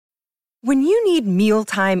When you need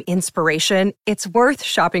mealtime inspiration, it's worth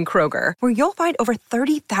shopping Kroger, where you'll find over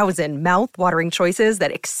 30,000 mouth-watering choices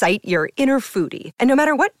that excite your inner foodie. And no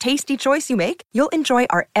matter what tasty choice you make, you'll enjoy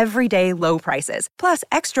our everyday low prices, plus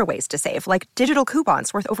extra ways to save, like digital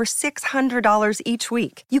coupons worth over $600 each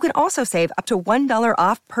week. You can also save up to $1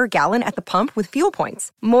 off per gallon at the pump with fuel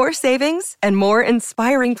points. More savings and more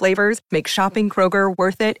inspiring flavors make shopping Kroger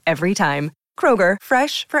worth it every time. Kroger,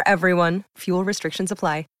 fresh for everyone. Fuel restrictions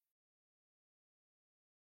apply.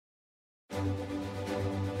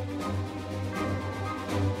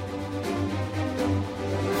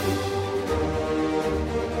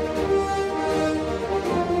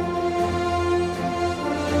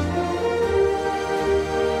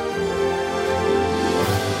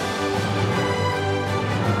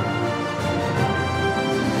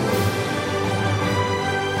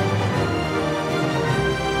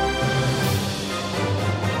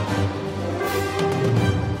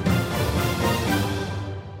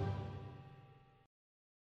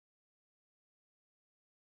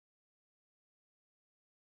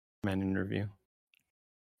 Man interview.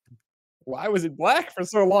 Why was it black for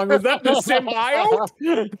so long? Was that the symbiote?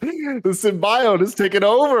 The symbiote is taking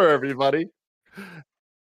over, everybody.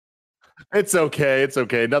 It's okay. It's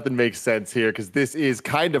okay. Nothing makes sense here because this is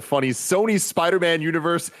Kind of Funny, Sony's Spider-Man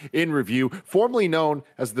universe in review, formerly known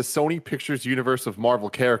as the Sony Pictures Universe of Marvel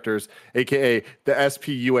characters, aka the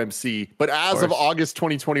SPUMC. But as of August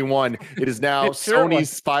 2021, it is now Sony's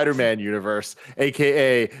Spider-Man universe,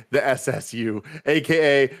 aka the SSU,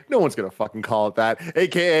 aka no one's gonna fucking call it that,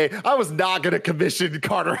 aka I was not gonna commission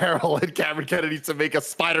Carter Harrell and Cameron Kennedy to make a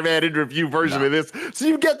Spider-Man in review version of this, so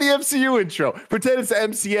you get the MCU intro. Pretend it's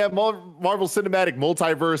MCM, Marvel Cinematic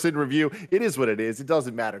Multiverse in review. It is what it is. It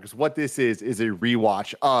doesn't matter because what this is a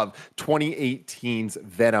rewatch of 2018's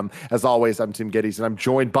Venom. As always, I'm Tim Geddes, and I'm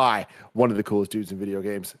joined by one of the coolest dudes in video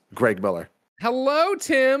games, Greg Miller. Hello,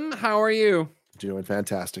 Tim. How are you? Doing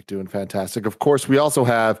fantastic. Doing fantastic. Of course, we also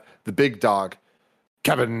have the big dog,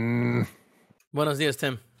 Kevin. Buenos dias,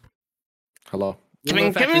 Tim. Hello.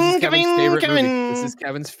 Kevin. This is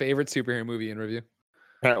Kevin's favorite superhero movie in review.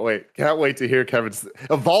 Can't wait. Can't wait to hear Kevin's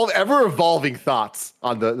ever-evolving thoughts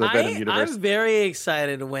on the Venom universe. I'm very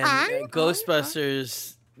excited when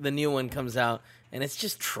Ghostbusters, the new one, comes out, and it's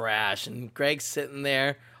just trash, and Greg's sitting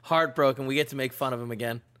there, heartbroken. We get to make fun of him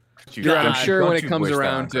again. I'm sure when it comes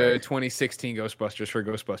around to 2016 Ghostbusters for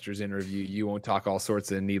Ghostbusters in review, you won't talk all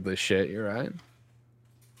sorts of needless shit. You're right. Of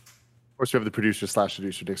course, we have the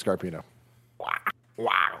producer/seducer, Dick Scarpino.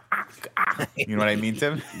 Wow. You know what I mean,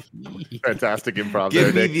 Tim? Fantastic improv.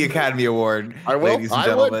 Give me the Academy Award, I will. ladies and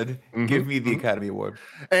gentlemen. Give me the Academy Award.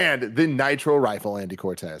 And the Nitro Rifle, Andy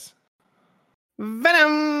Cortez.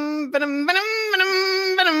 Venom.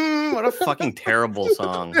 What a fucking terrible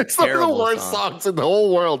song. It's one of the worst songs in the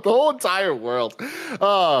whole world, the whole entire world.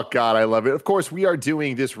 Oh, God, I love it. Of course, we are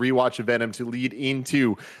doing this rewatch of Venom to lead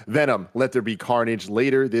into Venom, Let There Be Carnage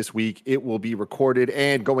later this week. It will be recorded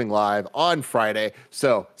and going live on Friday.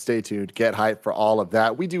 So stay tuned. Get hyped for all of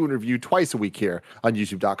that. We do a review twice a week here on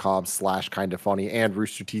youtube.com/kindoffunny and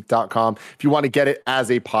roosterteeth.com. If you want to get it as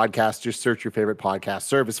a podcast, just search your favorite podcast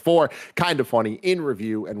service for Kind of Funny in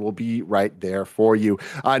review, and we'll be right there for you.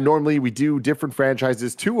 Normally, we do different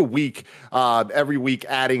franchises, 2 a week, every week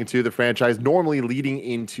adding to the franchise, normally leading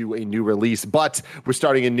into a new release. But we're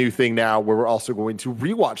starting a new thing now where we're also going to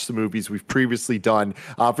rewatch some movies we've previously done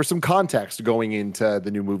for some context going into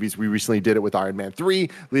the new movies. We recently did it with Iron Man 3,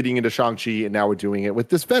 leading into Shang-Chi, and now we're doing it with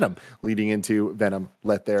this Venom, leading into Venom,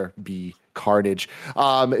 Let There Be Carnage.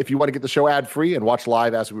 If you want to get the show ad-free and watch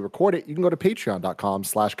live as we record it, you can go to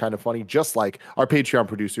patreon.com/kindoffunny, just like our Patreon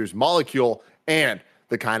producers, Molecule and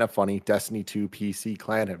the Kind of Funny Destiny 2 PC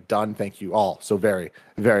clan have done. Thank you all so very,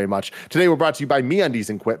 very much. Today, we're brought to you by MeUndies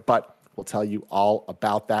and Quip, but we'll tell you all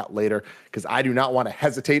about that later because I do not want to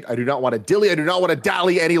hesitate. I do not want to dilly. I do not want to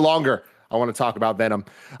dally any longer. I want to talk about Venom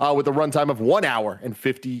with a runtime of 1 hour and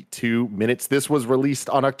 52 minutes. This was released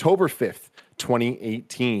on October 5th,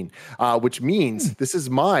 2018, which means this is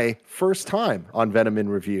my first time on Venom in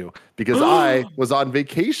review because I was on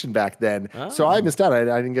vacation back then. So I missed out. I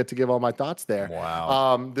didn't get to give all my thoughts there.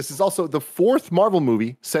 Wow. This is also the 4th Marvel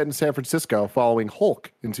movie set in San Francisco following Hulk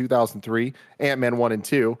in 2003, Ant-Man 1 and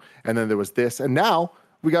 2, and then there was this. And now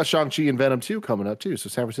we got Shang-Chi and Venom 2 coming up too. So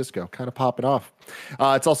San Francisco kind of popping off.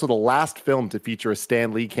 It's also the last film to feature a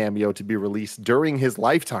Stan Lee cameo to be released during his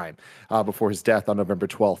lifetime before his death on November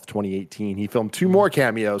 12th, 2018. He filmed 2 more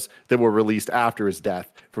cameos that were released after his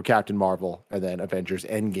death for Captain Marvel and then Avengers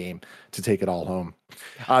Endgame to take it all home.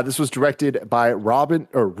 This was directed by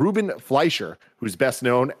Ruben Fleischer, who's best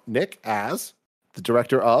known, Nick, as the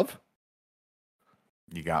director of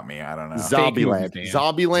You got me. I don't know. Zombieland.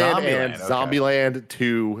 Zombieland and okay. Zombieland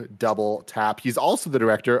 2 Double Tap. He's also the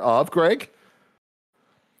director of Greg.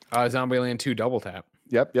 Zombieland 2 Double Tap.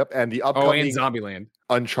 Yep. And the upcoming and Zombieland.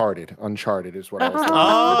 Uncharted. Uncharted is what I was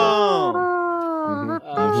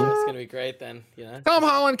That's gonna be great then. Tom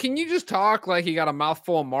Holland, can you just talk like you got a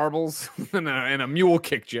mouthful of marbles and a mule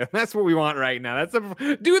kicked you? That's what we want right now.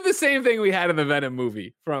 Do the same thing we had in the Venom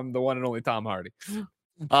movie from the one and only Tom Hardy.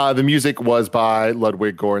 The music was by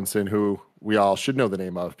Ludwig Göransson, who we all should know the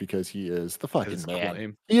name of because he is the fucking man.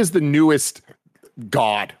 Cool. He is the newest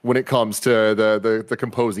god when it comes to the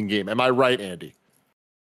composing game. Am I right, Andy?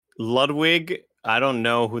 Ludwig, I don't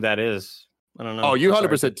know who that is. I don't know. Oh, you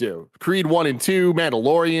 100% do. Creed 1 and 2,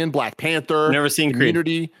 Mandalorian, Black Panther. Never seen Creed.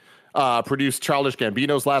 Community. Produced Childish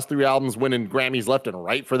Gambino's last 3 albums, winning Grammys left and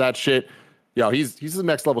right for that shit. Yo, he's the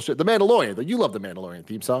next level shit. The Mandalorian. You love the Mandalorian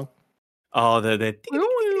theme song. Oh, the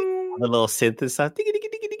little synthesizer.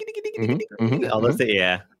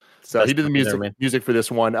 Yeah. So he did the music for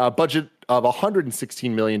this one. A budget of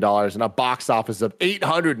 $116 million and a box office of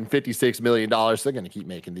 $856 million. They're going to keep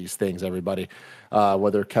making these things, everybody,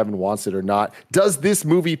 whether Kevin wants it or not. Does this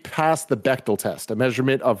movie pass the Bechdel test, a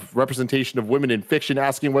measurement of representation of women in fiction,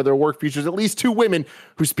 asking whether a work features at least 2 women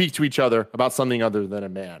who speak to each other about something other than a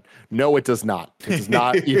man? No, it does not. It does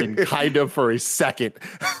not even kind of for a second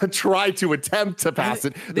try to attempt to pass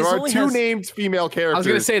it. There are 2 named female characters. I was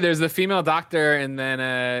going to say there's the female doctor and then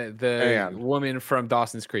the woman from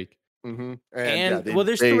Dawson's Creek. Mm-hmm.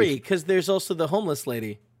 There's 3 because there's also the homeless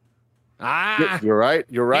lady. You're right.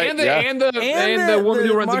 And the woman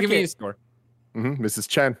who runs the convenience store. Mm-hmm. Mrs.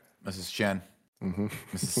 Chen. Mm-hmm.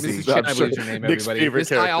 Mrs. Chen, I believe her name, everybody. This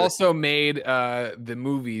guy also made the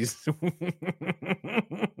movies.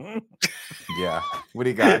 Yeah. What do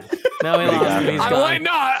you got?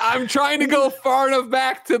 I'm trying to go far enough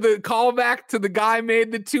back to the callback to the guy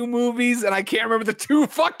made the 2 movies, and I can't remember the 2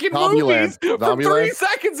 fucking movies from 3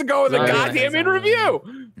 seconds ago in the goddamn interview.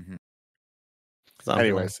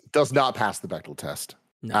 Anyways, does not pass the Bechdel test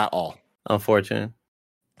at all. Unfortunate.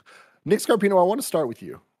 Nick Scarpino, I want to start with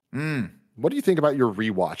you. What do you think about your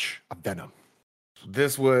rewatch of Venom?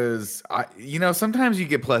 This was, sometimes you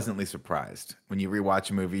get pleasantly surprised when you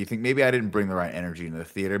rewatch a movie. You think maybe I didn't bring the right energy into the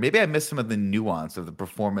theater. Maybe I missed some of the nuance of the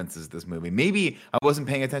performances of this movie. Maybe I wasn't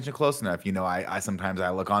paying attention close enough. I sometimes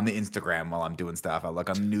look on the Instagram while I'm doing stuff. I look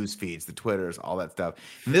on the news feeds, the Twitters, all that stuff.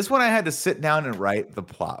 And this one I had to sit down and write the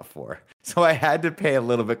plot for. So I had to pay a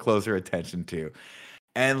little bit closer attention to.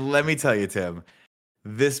 And let me tell you, Tim,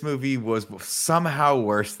 this movie was somehow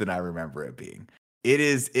worse than I remember it being. It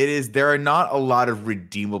is, there are not a lot of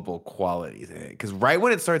redeemable qualities in it. Because right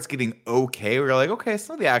when it starts getting okay, we're like, okay,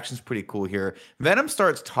 some of the action's pretty cool here. Venom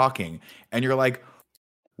starts talking, and you're like,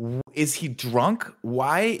 is he drunk?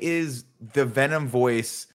 Why is the Venom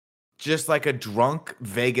voice just like a drunk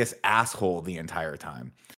Vegas asshole the entire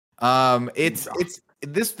time?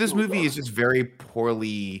 This movie is just very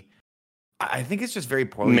poorly. I think it's just very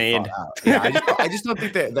poorly made. Thought out. Yeah, I just don't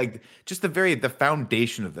think that just the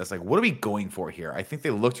foundation of this. Like, what are we going for here? I think they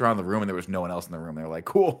looked around the room and there was no one else in the room. They're like,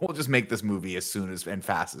 cool, we'll just make this movie as soon as and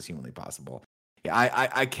fast as humanly possible. Yeah,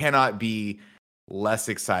 I cannot be less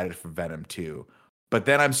excited for Venom 2. But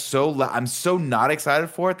then I'm so not excited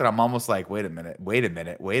for it that I'm almost like, wait a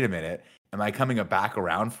minute. Am I coming back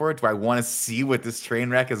around for it? Do I want to see what this train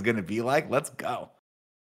wreck is going to be like? Let's go.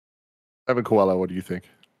 Evan Coelho, what do you think?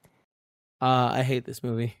 I hate this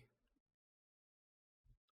movie.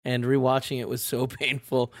 And rewatching it was so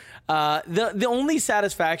painful. The only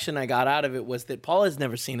satisfaction I got out of it was that Paula has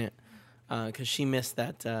never seen it because she missed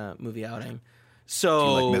that movie outing.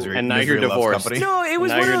 So and now you're divorced. No, it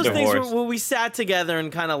was one of those things where we sat together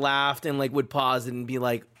and kind of laughed and would pause and be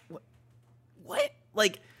like, "What?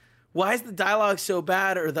 Like, why is the dialogue so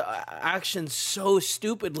bad or the action so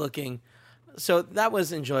stupid looking?" So that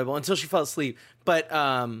was enjoyable until she fell asleep. But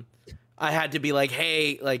I had to be like,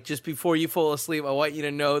 hey, just before you fall asleep, I want you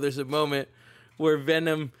to know there's a moment where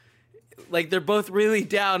Venom, they're both really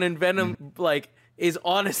down and Venom, is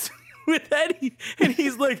honest with Eddie. And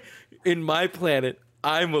he's like, in my planet,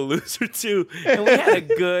 I'm a loser too. And we had a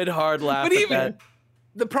good, hard laugh at that.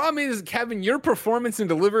 The problem is, Kevin, your performance and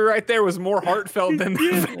delivery right there was more heartfelt than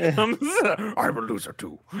Venom's. I'm a loser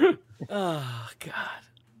too. Oh, God.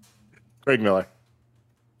 Greg Miller.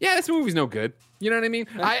 Yeah, this movie's no good. You know what I mean?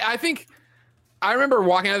 I think I remember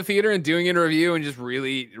walking out of the theater and doing a review and just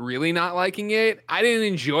really, really not liking it. I didn't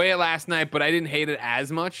enjoy it last night, but I didn't hate it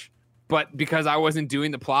as much. But because I wasn't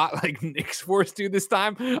doing the plot like Nick's forced to this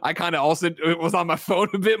time, I kind of also was on my phone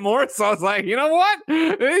a bit more. So I was like, you know what?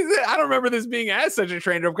 I don't remember this being as such a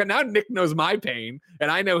train wreck. Now Nick knows my pain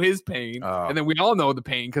and I know his pain. And then we all know the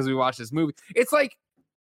pain because we watched this movie. It's like,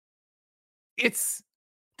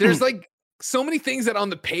 there's like so many things that on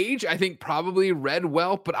the page I think probably read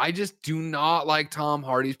well, but I just do not like Tom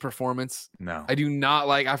Hardy's performance. No. I do not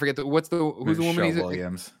like, I forget who's the woman he's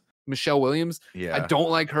Williams. Michelle Williams. Yeah. I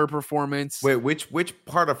don't like her performance. Wait, which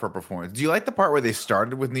part of her performance? Do you like the part where they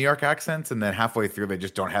started with New York accents and then halfway through they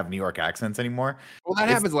just don't have New York accents anymore? Well, that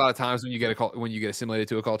happens a lot of times when you get assimilated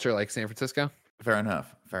to a culture like San Francisco. Fair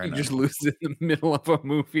enough. You just lose in the middle of a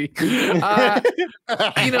movie. You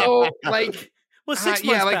know, like, well, 6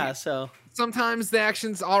 months passed, so sometimes the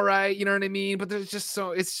action's all right, you know what I mean? But there's just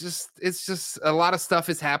it's just a lot of stuff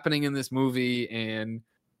is happening in this movie and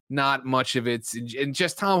not much of it's, and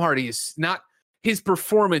just Tom Hardy is not, his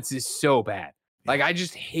performance is so bad. Like, I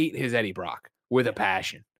just hate his Eddie Brock with a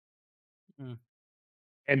passion.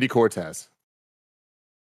 Andy Cortez.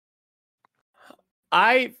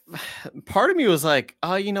 Part of me was like,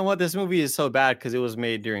 oh, you know what? This movie is so bad because it was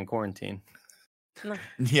made during quarantine.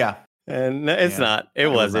 Yeah. And it's not. It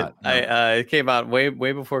wasn't. No. It came out way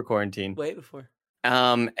before quarantine. Way before.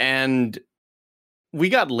 And we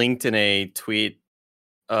got linked in a tweet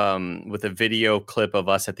with a video clip of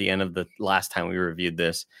us at the end of the last time we reviewed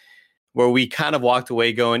this, where we kind of walked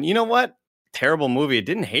away going, you know what? Terrible movie. I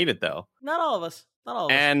didn't hate it though. Not all of us.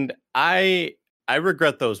 And I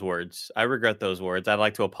regret those words. I'd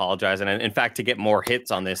like to apologize. And in fact, to get more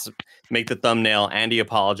hits on this, make the thumbnail, Andy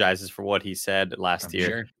apologizes for what he said last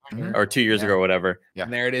year or 2 years ago or whatever. Yeah.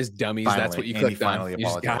 And there it is, dummies. Finally, that's what you clicked on. You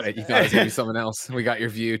just got it. You thought it was going to be something else. We got your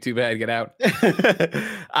view. Too bad. Get out.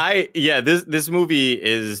 This movie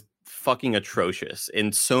is fucking atrocious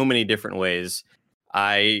in so many different ways.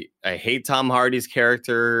 I hate Tom Hardy's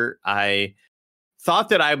character. I thought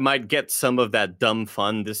that I might get some of that dumb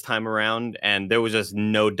fun this time around, and there was just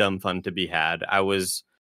no dumb fun to be had. I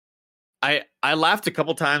laughed a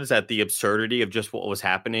couple times at the absurdity of just what was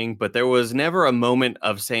happening, but there was never a moment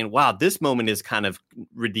of saying, wow, this moment is kind of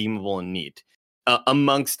redeemable and neat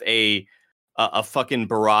amongst a fucking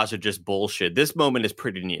barrage of just bullshit. This moment is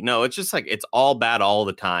pretty neat. No, it's just like, it's all bad all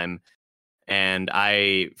the time. And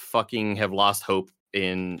I fucking have lost hope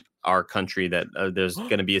in our country that there's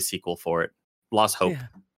going to be a sequel for it. Lost hope.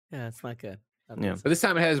 Yeah, it's not good. Yeah, but this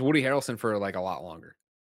time it has Woody Harrelson for like a lot longer.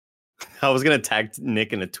 I was gonna tag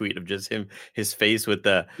Nick in a tweet of just his face with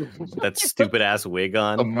that stupid ass wig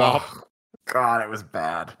on. Oh, God, it was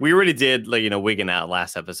bad. We already did wigging out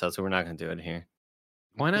last episode, so we're not gonna do it here.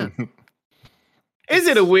 Why not? Is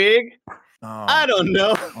it a wig? Oh. I don't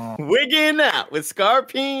know. Wigging out with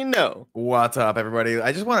Scarpino. What's up, everybody?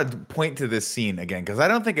 I just want to point to this scene again because I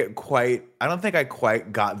don't think I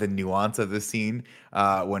quite got the nuance of this scene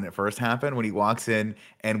when it first happened. When he walks in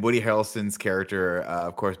and Woody Harrelson's character,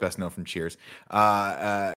 of course, best known from Cheers,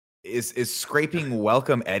 is scraping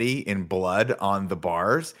Welcome Eddie in blood on the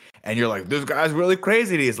bars, and you're like, this guy's really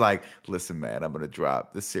crazy. And he's like, listen, man, I'm gonna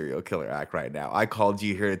drop the serial killer act right now. I called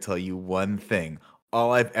you here to tell you one thing.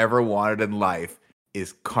 All I've ever wanted in life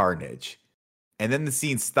is carnage. And then the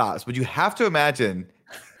scene stops. But you have to imagine,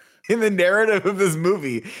 in the narrative of this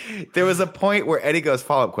movie, there was a point where Eddie goes,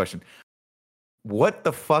 follow-up question, what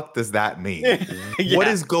the fuck does that mean? Yeah. What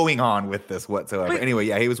is going on with this whatsoever? But, anyway,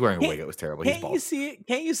 yeah, he was wearing a wig. It was terrible. He's bald.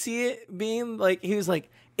 Can't you see it being like, he was like,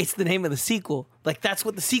 it's the name of the sequel. Like, that's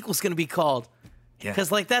what the sequel's going to be called.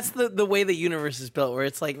 Because like that's the way the universe is built, where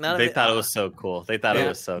it's like none of it. They thought it was so cool. They thought it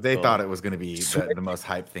was so. They cool. thought it was going to be the most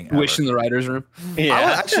hype thing ever. Wish in the writers' room. Yeah. I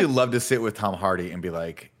would actually love to sit with Tom Hardy and be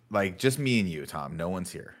like just me and you, Tom. No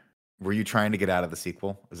one's here. Were you trying to get out of the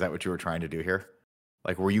sequel? Is that what you were trying to do here?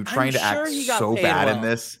 Like, were you trying to act so bad in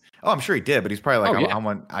this? Oh, I'm sure he did, but he's probably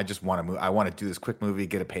like, I just want to move. I want to do this quick movie,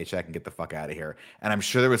 get a paycheck, and get the fuck out of here. And I'm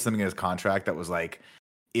sure there was something in his contract that was like,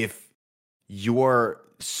 if you're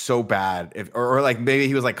so bad, or like maybe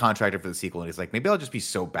he was like contracted for the sequel and he's like, maybe I'll just be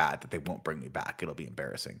so bad that they won't bring me back. It'll be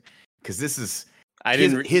embarrassing because this is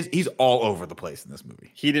he's all over the place in this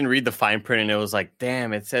movie. He didn't read the fine print and it was like,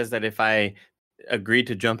 damn, it says that if I agreed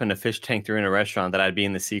to jump in a fish tank during a restaurant that I'd be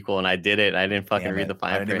in the sequel, and I did it. I didn't fucking read the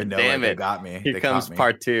fine print. Damn it. Got me. Here comes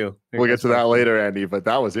part two. We'll get to that later, Andy, but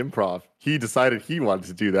that was improv. He decided he wanted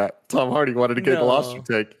to do that. Tom Hardy wanted to get the lobster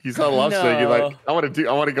tank. He saw the lobster tank. He's like, I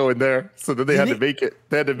want to go in there. So then they had to make it.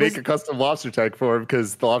 They had to make a custom lobster tank for him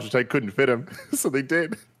because the lobster tank couldn't fit him. So they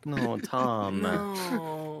did. No, Tom.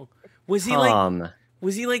 No. Was he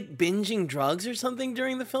like binging drugs or something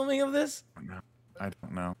during the filming of this? I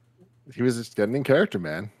don't know. He was just getting in character,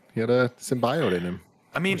 man. He had a symbiote in him.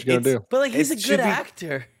 I mean, what you gonna do? But like, he's a good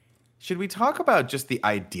actor. Should we talk about just the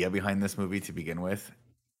idea behind this movie to begin with?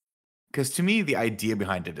 Because to me, the idea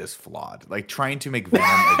behind it is flawed. Like trying to make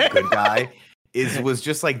Venom a good guy was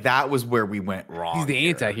just like that was where we went wrong. He's the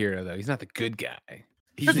anti-hero though. He's not the good guy.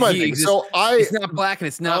 Here's my thing. So it's not black and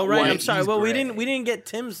it's not white. I'm sorry. He's Well, gray. we didn't get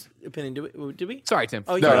Tim's opinion, did we? Sorry, Tim.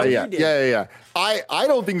 Oh, No, you yeah, did. yeah. I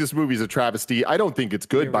don't think this movie is a travesty. I don't think it's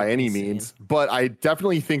good by any means, but I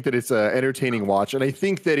definitely think that it's an entertaining watch, and I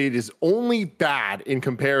think that it is only bad in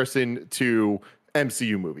comparison to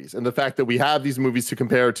MCU movies, and the fact that we have these movies to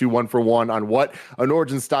compare to one for one on what an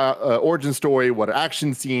origin story, what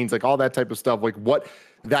action scenes, like all that type of stuff, like what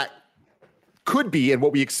that could be and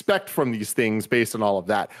what we expect from these things based on all of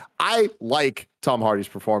that. I like Tom Hardy's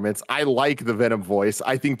performance. I like the Venom voice.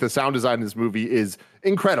 I think the sound design in this movie is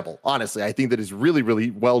incredible. Honestly, I think that is really,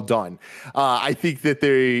 really well done. I think that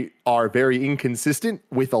they are very inconsistent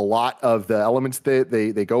with a lot of the elements that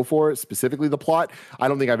they go for, specifically the plot. I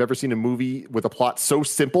don't think I've ever seen a movie with a plot so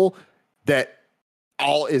simple that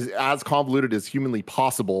all is as convoluted as humanly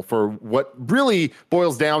possible for what really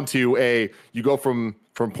boils down to you go from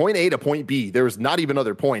point A to point B. There's not even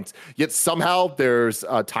other points, yet somehow there's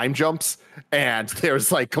time jumps and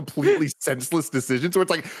there's like completely senseless decisions. So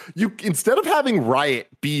it's like you, instead of having Riot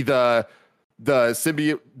be the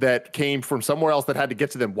symbiote that came from somewhere else that had to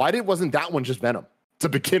get to them, wasn't that one just Venom to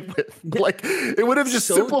begin with? Like it would have just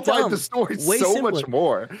simplified the story much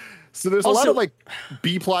more. So there's also a lot of like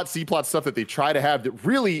B plot, C plot stuff that they try to have that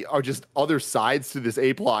really are just other sides to this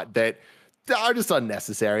A plot that are just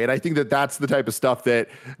unnecessary. And I think that that's the type of stuff that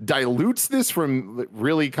dilutes this from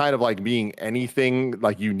really kind of like being anything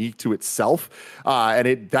like unique to itself.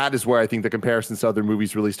 And that is where I think the comparisons to other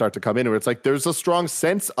movies really start to come in, where it's like there's a strong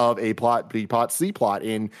sense of A plot, B plot, C plot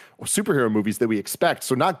in superhero movies that we expect.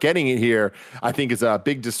 So not getting it here, I think, is a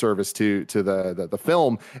big disservice to the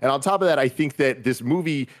film. And on top of that, I think that this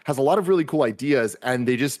movie has a lot of really cool ideas, and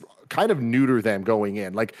they just kind of neuter them going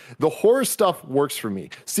in. Like the horror stuff works for me.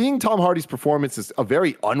 Seeing Tom Hardy's performance as a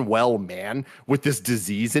very unwell man with this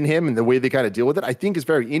disease in him and the way they kind of deal with it, I think is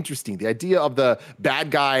very interesting. The idea of the bad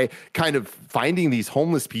guy kind of finding these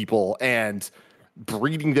homeless people and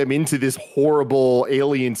breeding them into this horrible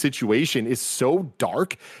alien situation is so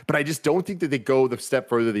dark, but I just don't think that they go the step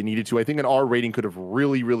further they needed to. I think an R rating could have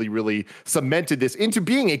really, really, really cemented this into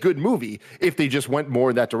being a good movie if they just went more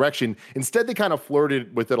in that direction. Instead, they kind of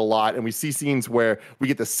flirted with it a lot, and we see scenes where we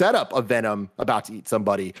get the setup of Venom about to eat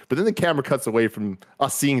somebody, but then the camera cuts away from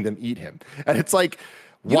us seeing them eat him. And it's like,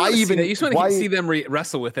 why even? You just want to see them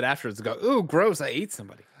wrestle with it afterwards and go, ooh, gross, I ate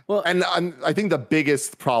somebody. Well, and I think the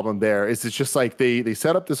biggest problem there is it's just like they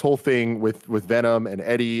set up this whole thing with Venom and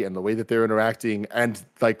Eddie and the way that they're interacting, and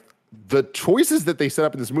like the choices that they set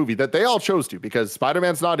up in this movie that they all chose to, because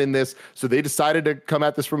Spider-Man's not in this, so they decided to come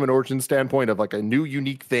at this from an origin standpoint of like a new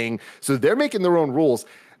unique thing. So they're making their own rules,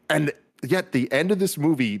 and yet the end of this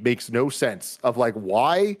movie makes no sense of like,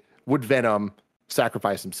 why would Venom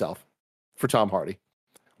sacrifice himself for Tom Hardy?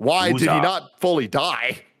 Why did he not fully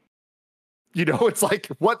die? You know, it's like,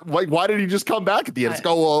 what, like, why did he just come back at the end? It's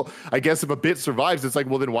like, oh, well, I guess if a bit survives, it's like,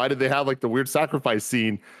 well, then why did they have like the weird sacrifice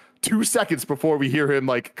scene 2 seconds before we hear him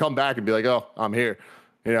like come back and be like, oh, I'm here,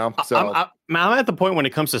 you know? So I'm at the point when it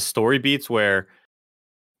comes to story beats where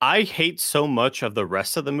I hate so much of the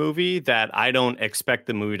rest of the movie that I don't expect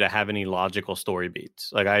the movie to have any logical story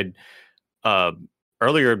beats. Like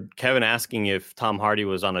earlier, Kevin asking if Tom Hardy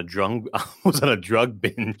was on a drug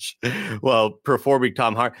binge. Well, performing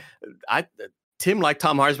Tom Hardy, Tim liked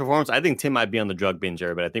Tom Hardy's performance. I think Tim might be on the drug binge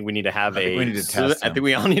here, but I think we need to have we need to test him. I think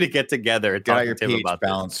we all need to get together and get talk out your to Tim pH about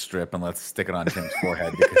balance strip and let's stick it on Tim's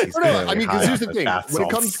forehead because he's I mean, because here's the thing: when it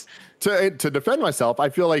comes to defend myself, I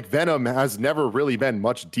feel like Venom has never really been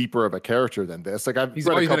much deeper of a character than this. Like he's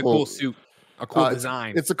always had a cool suit. A cool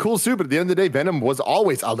design. It's a cool suit, but at the end of the day, Venom was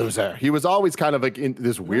always a loser. He was always kind of like in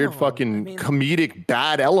this weird comedic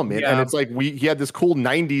bad element. Yeah. And it's like he had this cool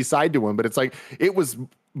 90s side to him, but it's like it was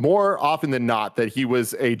more often than not that he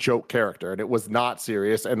was a joke character and it was not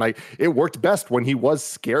serious. And like it worked best when he was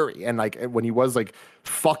scary and like when he was like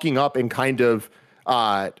fucking up and kind of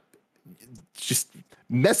just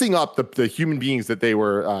messing up the human beings that they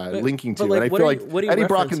were linking to. Like, and I feel like Eddie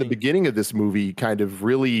Brock in the beginning of this movie kind of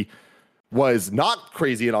really was not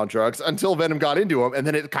crazy and on drugs until Venom got into him, and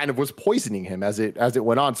then it kind of was poisoning him as it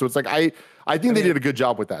went on. So it's like I think they did a good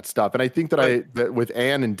job with that stuff, and I think that with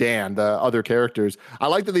Anne and Dan, the other characters, I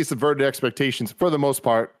like that they subverted expectations for the most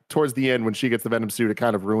part. Towards the end, when she gets the Venom suit, it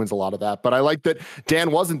kind of ruins a lot of that. But I like that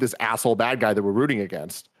Dan wasn't this asshole bad guy that we're rooting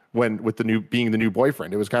against with being the new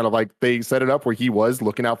boyfriend. It was kind of like they set it up where he was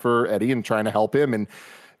looking out for Eddie and trying to help him, and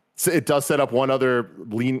it does set up one other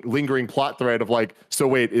lingering plot thread of like, so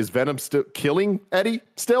wait, is Venom still killing Eddie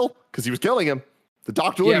still? Because he was killing him. The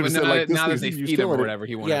doctor Yeah, but said, like, now that they feed him or whatever,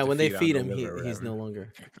 he wanted. Yeah, when they feed him, he's no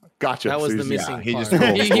longer. Gotcha. That was So the he's- missing he part.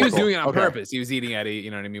 just he was doing it on purpose. He was eating Eddie,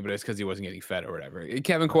 you know what I mean? But it's because he wasn't getting fed or whatever.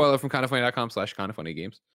 Kevin Coelho from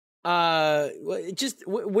kindafunny.com/kindafunnygames.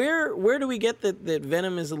 Where do we get that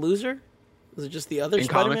Venom is a loser? Was it just the other In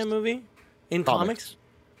Spider-Man comics? movie? In comics?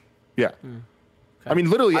 Yeah. I mean,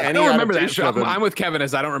 literally, I any don't remember that. adaptation of him- I'm with Kevin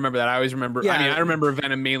as I don't remember that. I always remember. Yeah. I mean, I remember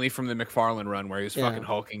Venom mainly from the McFarlane run where he was Yeah. fucking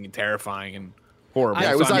hulking and terrifying and horrible.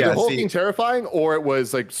 Yeah, it was So, either yeah, hulking terrifying or it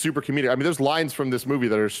was like super comedic. I mean, there's lines from this movie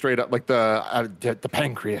that are straight up like the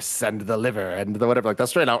pancreas and the liver and the whatever. Like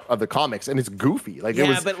that's straight out of the comics, and it's goofy. Like it Yeah,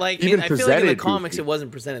 was but like even I feel like in the presented comics goofy. it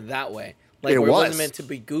wasn't presented that way. Like It where it wasn't was. meant to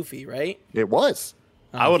be goofy, right? It was.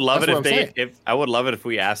 I would love That's it what if I'm they saying. I would love it if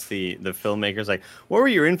we asked the filmmakers like, what were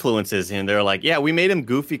your influences? And they're like, yeah, we made him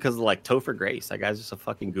goofy because of like Topher Grace. That guy's just a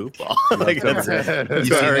fucking goofball. Like, that's You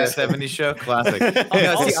see that 70s show? Classic.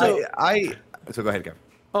 Also- So go ahead, Kevin.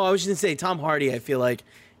 Oh, I was just gonna say Tom Hardy. I feel like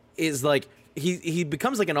is like he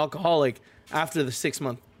becomes like an alcoholic after the 6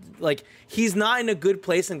 month. Like he's not in a good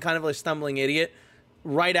place and kind of a stumbling idiot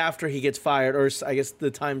right after he gets fired, or I guess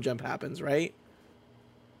the time jump happens, right?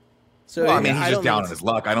 So Well, I mean, he's just don't down think on his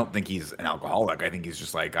luck. I don't think he's an alcoholic. I think he's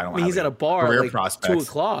just like, I don't I mean, he's have at a bar career at like prospects.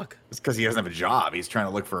 2:00. It's because he doesn't have a job. He's trying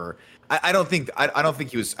to look for. I don't think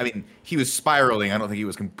he was. I mean, he was spiraling. I don't think he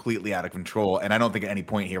was completely out of control, and I don't think at any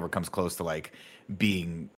point he ever comes close to like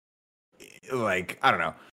being like, I don't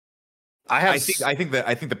know. I think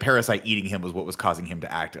the parasite eating him was what was causing him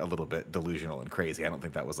to act a little bit delusional and crazy. I don't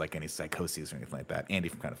think that was like any psychoses or anything like that. Andy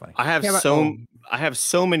from Kind of Funny. I have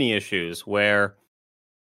so many issues where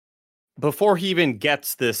before he even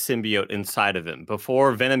gets the symbiote inside of him,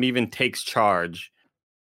 before Venom even takes charge,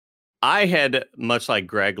 I had, much like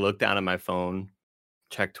Greg, looked down at my phone,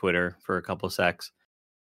 checked Twitter for a couple secs,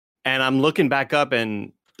 and I'm looking back up,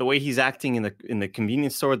 and the way he's acting in the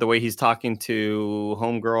convenience store, the way he's talking to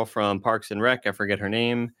homegirl from Parks and Rec, I forget her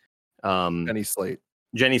name, Jenny Slate.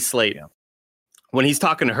 Yeah. When he's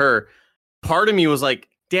talking to her, part of me was like,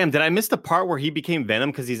 damn, did I miss the part where he became Venom?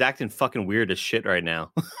 Because he's acting fucking weird as shit right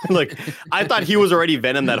now. Like, I thought he was already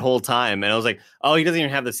Venom that whole time. And I was like, oh, he doesn't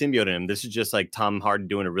even have the symbiote in him. This is just like Tom Hardy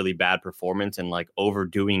doing a really bad performance and like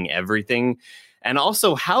overdoing everything. And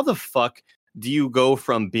also, how the fuck do you go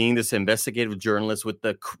from being this investigative journalist with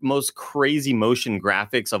the most crazy motion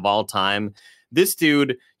graphics of all time? This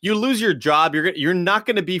dude, you lose your job. You're not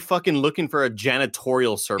going to be fucking looking for a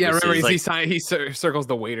janitorial service. Yeah, remember like, he circles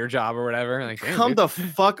the waiter job or whatever. Like, damn, come dude. the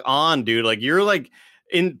fuck on, dude. Like you're like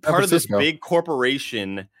in part of this Francisco. big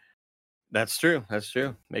corporation. That's true.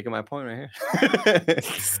 Making my point right here.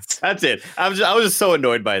 That's it. I was just so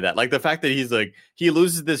annoyed by that. Like the fact that he's like, he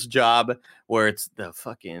loses this job where it's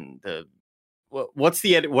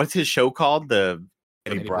what's his show called? The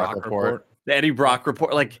Eddie Brock report. The Eddie Brock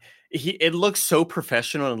report. Like it looks so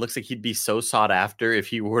professional and it looks like he'd be so sought after if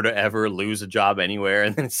he were to ever lose a job anywhere.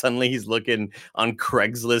 And then suddenly he's looking on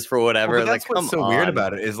Craigslist for whatever. Well, but that's like, what's come so on. weird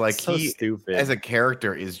about it is like So he, stupid. as a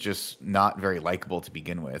character, is just not very likable to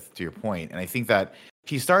begin with. To your point, and I think that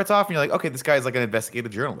he starts off and you're like, okay, this guy's like an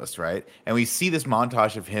investigative journalist, right? And we see this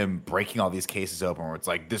montage of him breaking all these cases open, where it's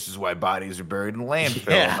like, this is why bodies are buried in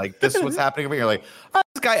landfill. Yeah. Like this is what's happening over here. Like, oh,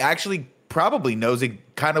 this guy actually probably knows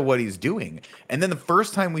kind of what he's doing. And then the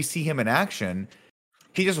first time we see him in action,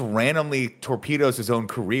 he just randomly torpedoes his own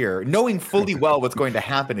career, knowing fully well what's going to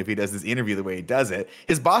happen if he does this interview the way he does it.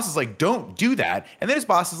 His boss is like, don't do that. And then his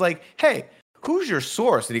boss is like, hey, who's your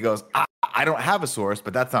source? And he goes, I don't have a source,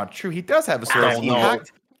 but that's not true. He does have a source.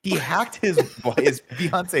 He hacked his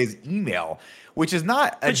fiance's email, which is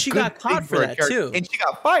not a But she good got caught thing for a that, character. too. And she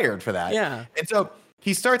got fired for that. Yeah. And so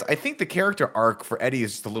he starts, I think the character arc for Eddie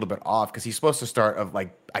is just a little bit off because he's supposed to start of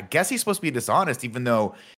like, I guess he's supposed to be dishonest, even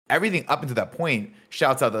though everything up until that point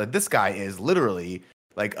shouts out that this guy is literally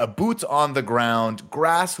like a boots on the ground,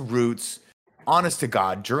 grassroots, honest to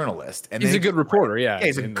God journalist. And He's then a good reporter. Yeah,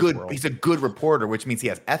 he's a good reporter, which means he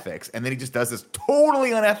has ethics. And then he just does this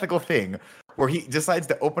totally unethical thing where he decides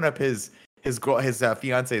to open up his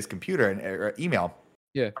fiance's computer or email.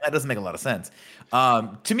 Yeah, that doesn't make a lot of sense.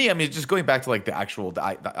 To me, I mean, just going back to like the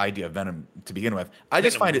idea of Venom to begin with, I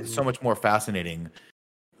just find it so much more fascinating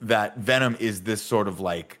that Venom is this sort of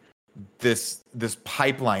like this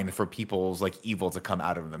pipeline for people's like evil to come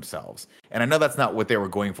out of themselves. And I know that's not what they were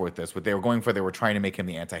going for with this. What they were going for, they were trying to make him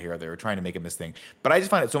the anti-hero. They were trying to make him this thing. But I just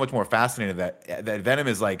find it so much more fascinating that Venom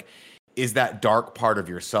is that dark part of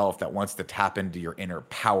yourself that wants to tap into your inner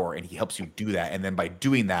power, and he helps you do that. And then by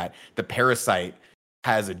doing that, the parasite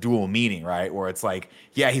has a dual meaning, right? Where it's like,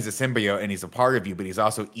 yeah, he's a symbiote and he's a part of you, but he's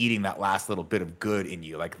also eating that last little bit of good in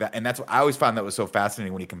you, like that. And that's what I always found that was so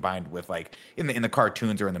fascinating when he combined with, like, in the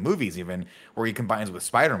cartoons or in the movies, even where he combines with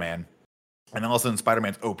Spider-Man. And then all of a sudden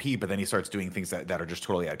Spider-Man's OP, but then he starts doing things that are just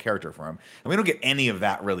totally out of character for him. And we don't get any of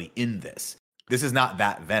that really in this. This is not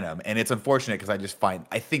that Venom. And it's unfortunate because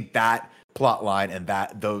I think that plot line and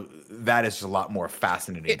that is just a lot more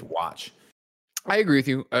fascinating to watch. I agree with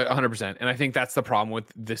you 100%. And I think that's the problem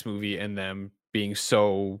with this movie and them being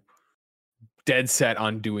so dead set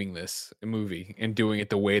on doing this movie and doing it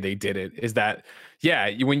the way they did it, is that, yeah,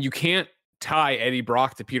 when you can't tie Eddie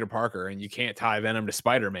Brock to Peter Parker and you can't tie Venom to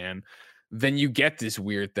Spider-Man, then you get this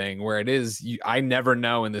weird thing where it is, I never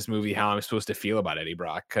know in this movie how I'm supposed to feel about Eddie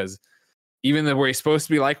Brock, because even where he's supposed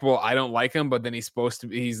to be likable, I don't like him, but then he's supposed to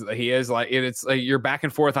be, he is like, it's like you're back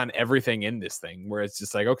and forth on everything in this thing where it's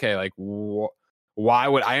just like, okay, like, why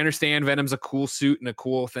would I understand Venom's a cool suit and a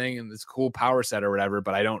cool thing and this cool power set or whatever,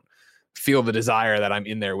 but I don't feel the desire that I'm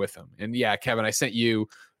in there with him. And yeah, Kevin, I sent you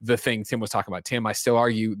the thing Tim was talking about. Tim, I still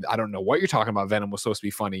argue, I don't know what you're talking about. Venom was supposed to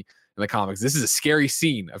be funny in the comics. This is a scary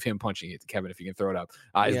scene of him punching it. Kevin, if you can throw it up.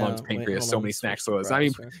 His lungs, pancreas, so many snacks. So I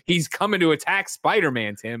mean, he's coming to attack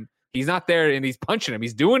Spider-Man, Tim. He's not there and he's punching him.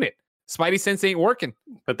 He's doing it. Spidey sense ain't working.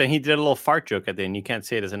 But then he did a little fart joke at the end. You can't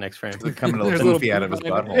say it as the next frame. Coming a little goofy out of his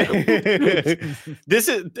butthole. This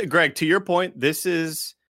is, Greg, to your point, this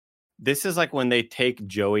is like when they take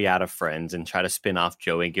Joey out of Friends and try to spin off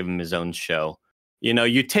Joey and give him his own show. You know,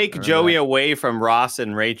 you take Joey away from Ross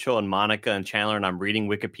and Rachel and Monica and Chandler, and I'm reading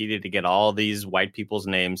Wikipedia to get all these white people's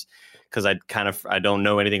names because I don't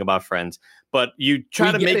know anything about Friends. But you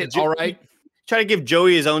try to make it all right. Try to give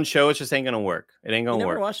Joey his own show. It just ain't gonna work. It ain't gonna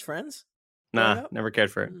work. Never watched Friends? Nah, never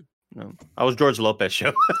cared for it. No, I was George Lopez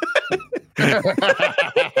show.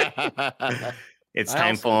 It's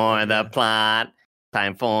time for the plot.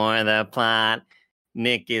 Time for the plot.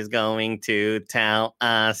 Nick is going to tell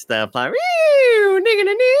us the plot.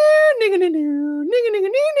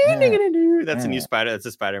 That's a new That's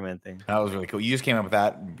a Spider-Man thing. That was really cool. You just came up with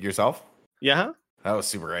that yourself? Yeah. That was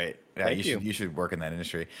super great. Yeah, you should work in that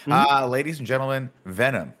industry. Mm-hmm. Ladies and gentlemen,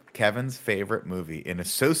 Venom, Kevin's favorite movie in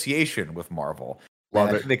association with Marvel.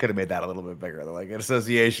 They could have made that a little bit bigger. They're like, in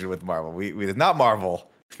association with Marvel. We not Marvel.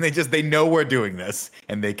 They know we're doing this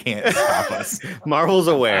and they can't stop us. Marvel's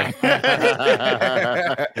aware. Kevin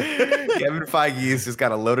Feige's just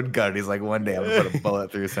got a loaded gun. He's like, one day I'm gonna put a bullet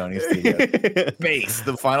through Sony's studio. Base,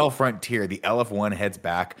 the final frontier. The LF-1 heads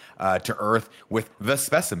back to Earth with the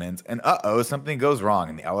specimens, and something goes wrong,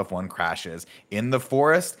 and the LF-1 crashes in the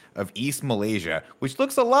forest of East Malaysia, which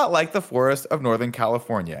looks a lot like the forest of Northern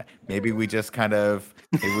California. Maybe we just kind of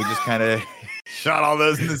shot all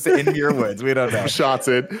those into your woods. We don't know. Shots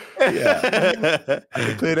it. Yeah.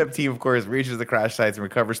 The cleanup team, of course, reaches the crash sites and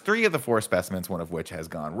recovers 3 of the 4 specimens, one of which has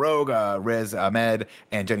gone rogue. Riz Ahmed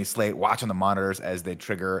and Jenny Slate watch on the monitors as they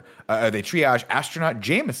triage astronaut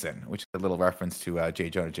Jameson, which is a little reference to J.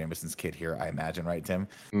 Jonah Jameson's kid here, I imagine, right, Tim?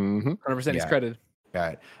 100% he's credited.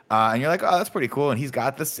 Got it. And you're like, oh, that's pretty cool. And he's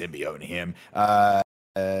got the symbiote in him.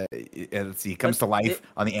 Let's see, he comes to life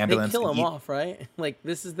on the ambulance. They kill him off, right? Like,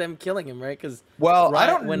 this is them killing him, right? Because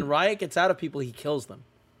when Riot gets out of people, he kills them.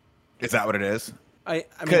 Is that what it is? I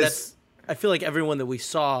mean, I feel like everyone that we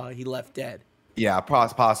saw, he left dead. Yeah,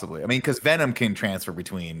 possibly. I mean, because Venom can transfer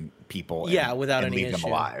between people. Without any leave issue. them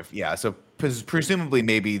alive. Yeah, so presumably,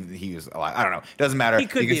 maybe he was alive. I don't know. Doesn't matter. He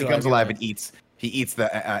comes alive and eats. He eats the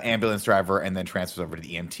ambulance driver and then transfers over to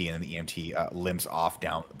the EMT, and then the EMT limps off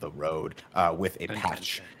down the road with a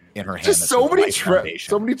patch in her hand. Just so many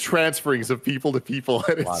transferings of people to people,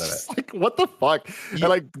 and it's just like, what the fuck? And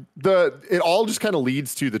like it all just kind of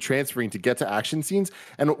leads to the transferring to get to action scenes.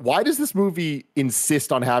 And why does this movie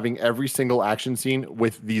insist on having every single action scene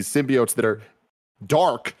with these symbiotes that are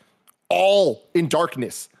dark, all in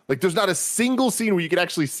darkness? Like, there's not a single scene where you can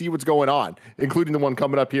actually see what's going on, including the one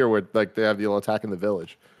coming up here where like they have the little attack in the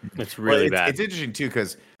village. It's really bad. It's interesting too,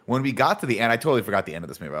 because when we got to the end, I totally forgot the end of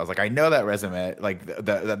this movie. I was like, I know that resume, like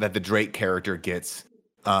that the Drake character gets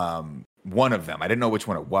one of them. I didn't know which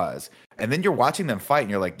one it was. And then you're watching them fight, and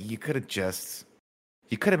you're like, you could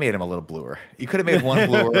have made him a little bluer. You could have made one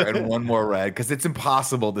bluer and one more red, because it's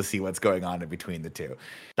impossible to see what's going on in between the two.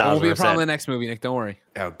 That will be a problem in the next movie, Nick. Don't worry.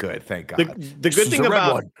 Oh, good. Thank God. The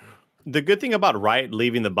good thing about Riot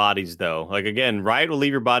leaving the bodies, though, like, again, Riot will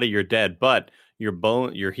leave your body, you're dead, but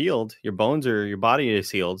you're healed. Your bones or your body is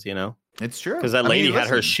healed. You know, it's true. Because that lady had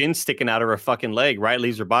her shin sticking out of her fucking leg. Riot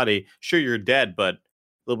leaves her body. Sure, you're dead, but a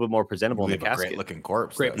little bit more presentable in the casket. Great looking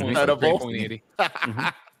corpse. Great point. Edible. Great point, 80.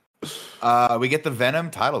 We get the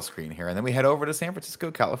Venom title screen here, and then we head over to San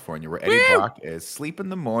Francisco, California, where Eddie Brock is sleeping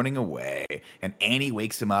the morning away, and Annie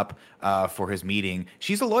wakes him up for his meeting.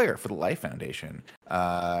 She's a lawyer for the Life Foundation,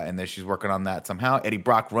 and then she's working on that somehow. Eddie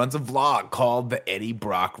Brock runs a vlog called the Eddie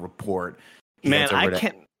Brock Report. Man,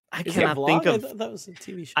 I cannot think of that was a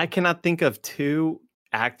TV show. I cannot think of two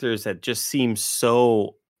actors that just seem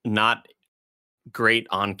so not great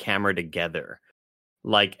on camera together,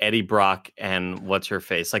 like Eddie Brock and what's her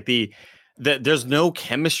face. Like there's no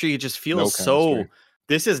chemistry. It just feels so.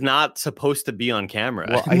 This is not supposed to be on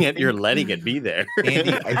camera, and yet you're letting it be there.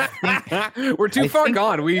 Andy, I think, we're too far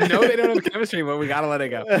gone. We know they don't have chemistry, but we gotta let it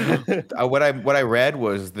go. What I read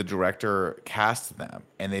was the director cast them,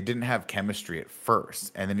 and they didn't have chemistry at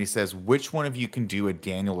first. And then he says, "Which one of you can do a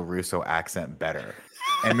Daniel LaRusso accent better?"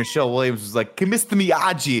 And Michelle Williams was like, Mr.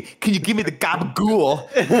 Miyagi, can you give me the gabagool?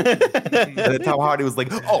 And then Tom Hardy was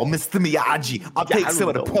like, oh, Mr. Miyagi, I'll take some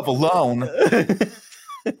of the provolone.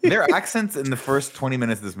 Their accents in the first 20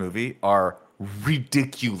 minutes of this movie are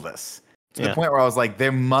ridiculous. To the point where I was like,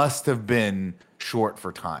 there must have been short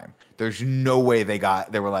for time. There's no way they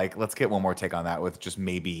were like, let's get one more take on that with just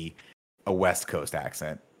maybe a West Coast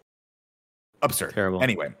accent. Absurd. Terrible.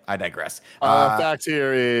 Anyway, I digress. Fact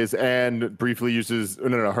here is Anne briefly uses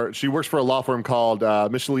she works for a law firm called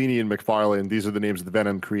Michelini and McFarlane. These are the names of the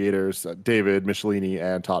Venom creators, David Michelini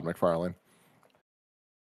and Todd McFarlane.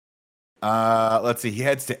 Let's see. He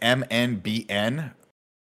heads to MNBN,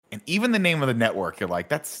 and even the name of the network, you're like,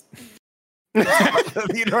 that's you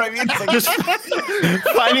know what I mean? It's like just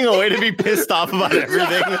finding a way to be pissed off about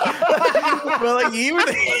everything. But like even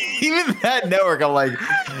that network, I'm like,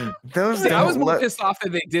 those. I was more pissed off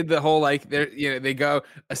that they did the whole like they go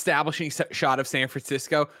establishing shot of San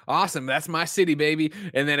Francisco. Awesome, that's my city, baby.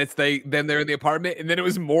 And then then they're in the apartment, and then it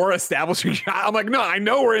was more establishing shot. I'm like, no, I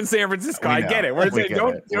know we're in San Francisco. I get it.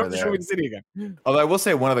 Don't show me the city again. Although I will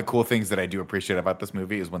say one of the cool things that I do appreciate about this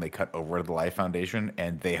movie is when they cut over to the Life Foundation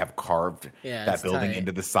and they have carved that building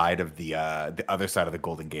into the side of the other side of the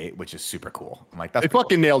Golden Gate, which is super cool. I'm like, that's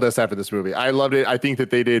fucking nailed us after this movie. I loved it. I think that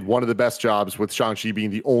they did one of the best jobs with Shang-Chi being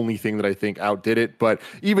the only thing that I think outdid it. But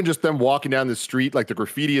even just them walking down the street, like the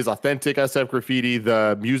graffiti is authentic SF graffiti.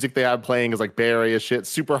 The music they have playing is like Bay Area shit.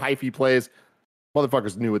 Super hyphy plays.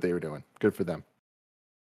 Motherfuckers knew what they were doing. Good for them.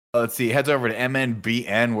 Let's see. He heads over to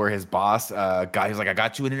MNBN where his boss, he's like, I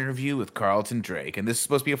got you an interview with Carlton Drake, and this is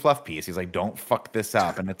supposed to be a fluff piece. He's like, don't fuck this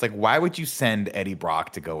up. And it's like, why would you send Eddie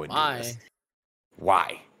Brock to go and do this?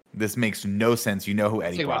 Why? This makes no sense. You know who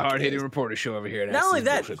Eddie Brock is. Hard-hitting reporter show over here. Not only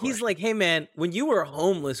that, he's like, hey, man, when you were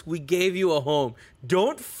homeless, we gave you a home.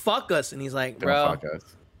 Don't fuck us. And he's like, bro,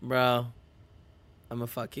 I'm going to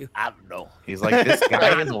fuck you. I don't know. He's like, this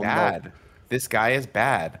guy is bad. This guy is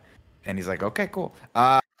bad. And he's like, okay, cool.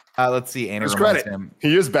 Let's see. Annie reminds him.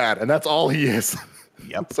 He is bad, and that's all he is.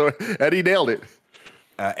 Yep. So Eddie nailed it.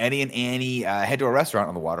 Eddie and Annie head to a restaurant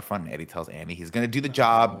on the waterfront, and Eddie tells Annie he's going to do the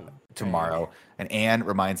job tomorrow. And Anne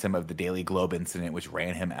reminds him of the Daily Globe incident, which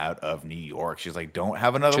ran him out of New York. She's like, don't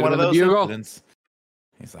have another one of those incidents.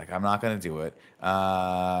 He's like, I'm not going to do it.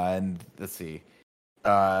 And let's see.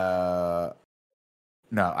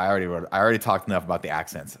 No, I already talked enough about the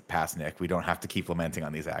accents past Nick. We don't have to keep lamenting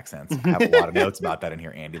on these accents. I have a lot of notes about that in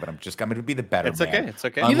here, Andy, but I'm going to be the better man. It's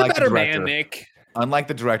okay. You're the better man, Nick. Unlike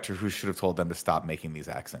the director who should have told them to stop making these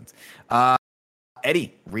accents.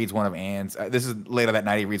 Eddie reads one of Anne's, this is later that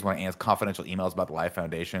night, he reads one of Anne's confidential emails about the Life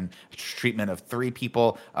Foundation, treatment of 3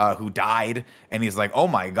 people who died. And he's like, oh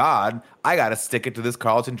my God, I got to stick it to this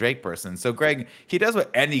Carlton Drake person. So Greg, he does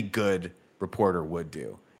what any good reporter would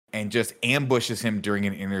do and just ambushes him during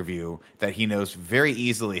an interview that he knows very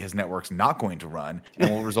easily his network's not going to run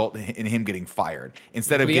and will result in him getting fired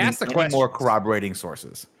instead of getting any more corroborating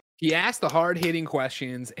sources. He asked the hard-hitting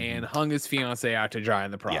questions and hung his fiance out to dry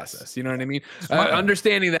in the process. Yes. You know what I mean?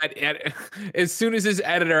 Understanding that as soon as his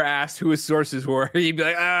editor asked who his sources were, he'd be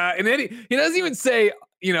like, and then he doesn't even say,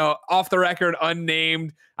 off the record,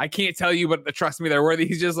 unnamed, I can't tell you, but trust me, they're worthy.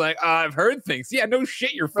 He's just like, I've heard things. Yeah, no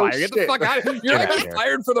shit, you're fired. Get the fuck out of here. You're not even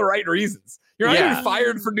fired for the right reasons. You're not even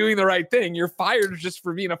fired for doing the right thing. You're fired just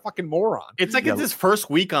for being a fucking moron. It's like it's his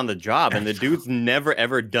first week on the job, and the dude's never,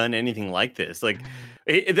 ever done anything like this. Like,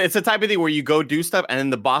 it's the type of thing where you go do stuff, and then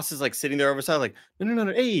the boss is like sitting there overside, like, no.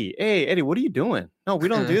 Hey, Eddie, what are you doing? No, we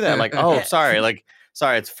don't do that. Like, oh, sorry. Like,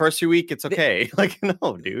 sorry, it's first week. It's okay. Like,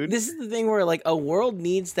 no, dude. This is the thing where like a world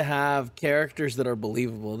needs to have characters that are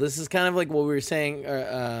believable. This is kind of like what we were saying.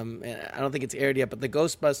 I don't think it's aired yet, but the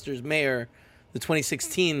Ghostbusters mayor, the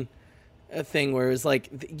 2016 thing, where it's like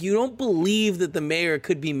you don't believe that the mayor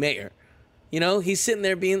could be mayor. He's sitting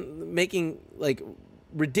there making like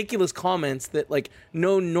ridiculous comments that like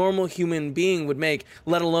no normal human being would make,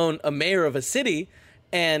 let alone a mayor of a city.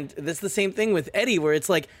 And that's the same thing with Eddie, where it's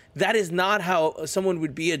like, that is not how someone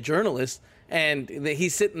would be a journalist. And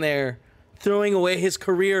he's sitting there throwing away his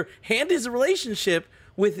career and his relationship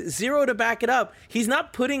with zero to back it up. He's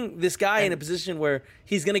not putting this guy in a position where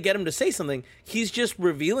he's going to get him to say something. He's just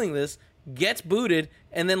revealing this, gets booted,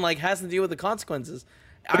 and then like has to deal with the consequences.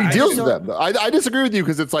 But he deals with them. I disagree with you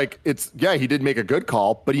because it's like, he did make a good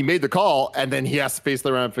call, but he made the call and then he has to face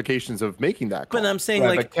the ramifications of making that call. But I'm saying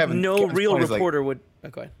Kevin's real reporter would. Oh,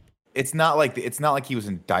 go ahead. It's not like he was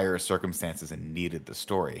in dire circumstances and needed the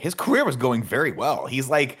story. His career was going very well. He's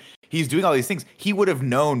doing all these things. He would have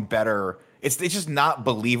known better. It's just not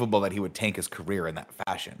believable that he would tank his career in that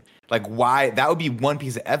fashion. Like, why? That would be one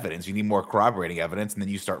piece of evidence. You need more corroborating evidence, and then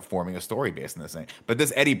you start forming a story based on this thing. But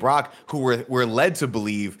this Eddie Brock, who we're led to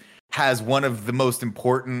believe has one of the most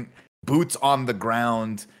important boots on the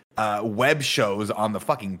ground web shows on the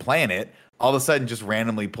fucking planet, all of a sudden just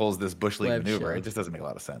randomly pulls this bush league maneuver. It just doesn't make a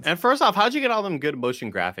lot of sense. And first off, how'd you get all them good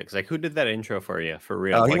motion graphics? Like, who did that intro for you? For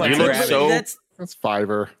real? Oh, like, you look so. That's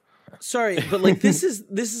Fiverr. Sorry, but like this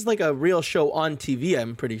is like a real show on TV.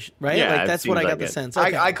 I'm pretty sure, right? Yeah, like that's what I got the sense.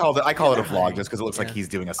 Okay. I call it a vlog just because it looks like he's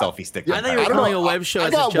doing a selfie stick. I thought you were calling a web show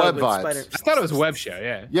as a joke. Web vibes. I thought it was a web show.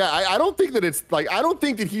 Yeah. Yeah, I don't think that it's like, I don't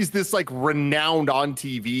think that he's this like renowned on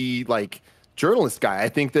TV like journalist guy. I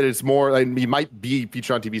think that it's more, like, he might be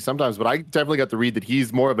featured on TV sometimes, but I definitely got the read that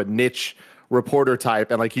he's more of a niche reporter type,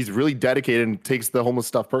 and like he's really dedicated and takes the homeless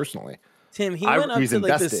stuff personally. Tim, he went up to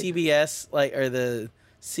like the CBS or the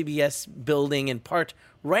CBS building and parked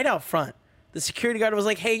right out front. The security guard was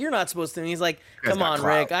like, "Hey, you're not supposed to." And he's like, "Come on,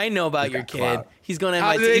 Rick. I know about your kid. He's going to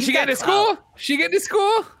MIT." Did she get to school? She get to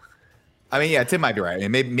school? I mean, yeah, Tim might be right. I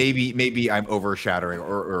mean, maybe I'm overshadowing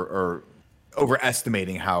or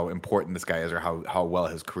overestimating how important this guy is or how well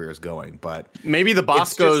his career is going. But maybe the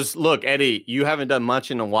boss goes, "Look, Eddie, you haven't done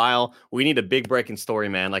much in a while. We need a big breaking story,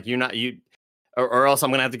 man. Like or else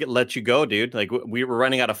I'm gonna have to let you go, dude. Like we were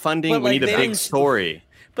running out of funding. We need a big story."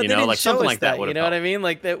 But they didn't show us that. You know what I mean?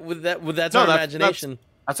 Like that's our imagination.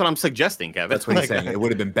 That's what I'm suggesting, Kevin. That's what he's saying. It would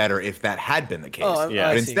have been better if that had been the case. Yeah.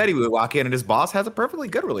 But instead, he would walk in and his boss has a perfectly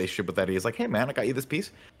good relationship with Eddie. He's like, "Hey, man, I got you this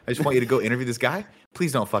piece. I just want you to do interview this guy.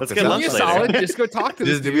 Please don't fuck this up. Be solid. Just go talk to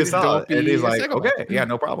this dude. Be solid." And he's like, "Okay, yeah,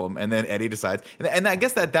 no problem." And then Eddie decides, and I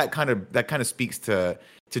guess that kind of speaks to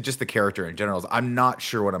just the character in general. I'm not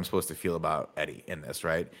sure what I'm supposed to feel about Eddie in this,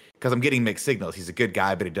 right? Because I'm getting mixed signals. He's a good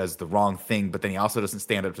guy, but he does the wrong thing. But then he also doesn't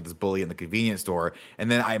stand up to this bully in the convenience store. And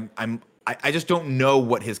then I just don't know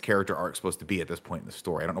what his character arc is supposed to be at this point in the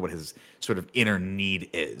story. I don't know what his sort of inner need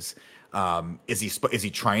is. Is he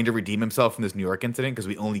trying to redeem himself from this New York incident? Because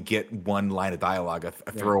we only get one line of dialogue, a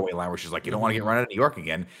throwaway line where she's like, "You don't want to get run out of New York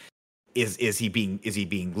again." Is he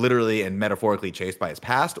being literally and metaphorically chased by his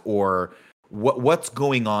past, or what's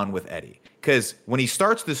going on with Eddie? Because when he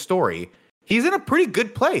starts this story, he's in a pretty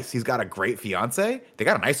good place. He's got a great fiance. They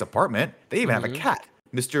got a nice apartment. They even have a cat.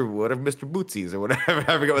 Mr. Bootsy's or whatever.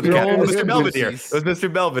 I forget what the cat was. Mr. Belvedere. It was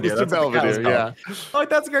Mr. Belvedere. Mr. Belvedere, yeah. Oh,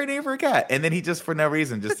 that's a great name for a cat. And then he just, for no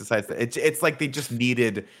reason, just decides that it's like they just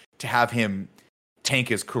needed to have him tank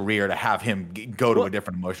his career, to have him go to a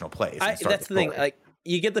different emotional place. That's the thing. Like,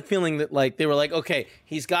 you get the feeling that like they were like, okay,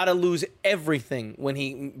 he's got to lose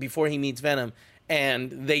everything before he meets Venom,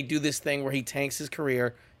 and they do this thing where he tanks his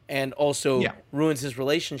career and also ruins his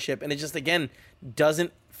relationship, and it just again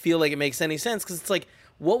doesn't feel like it makes any sense because it's like,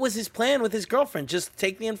 what was his plan with his girlfriend? Just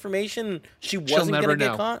take the information. She wasn't going to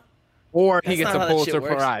get caught. Or he gets a Pulitzer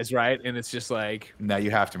Prize, right? And it's just like, now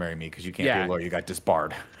you have to marry me because you can't be a lawyer. You got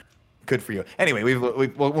disbarred. Good for you. Anyway,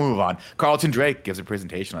 we'll move on. Carlton Drake gives a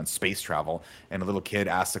presentation on space travel, and a little kid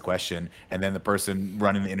asks a question, and then the person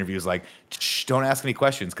running the interview is like, "Shh, don't ask any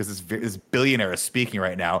questions because this billionaire is speaking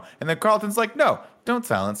right now." And then Carlton's like, "No, don't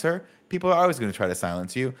silence her. People are always going to try to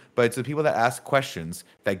silence you, but it's the people that ask questions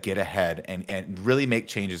that get ahead and really make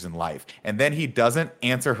changes in life." And then he doesn't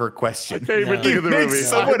answer her question. Favorite thing of the movie.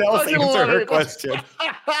 Someone else answer her question.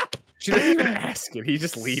 She doesn't even ask it. He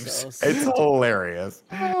just leaves. It's hilarious.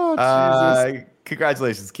 Oh, Jesus.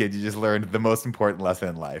 Congratulations, kid. You just learned the most important lesson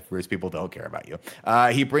in life. Whereas people don't care about you.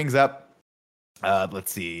 He brings up,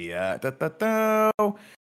 let's see,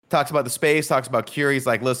 talks about the space, talks about Cure. He's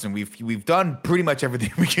like, "Listen, we've done pretty much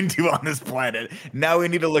everything we can do on this planet. Now we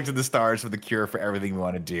need to look to the stars for the cure for everything we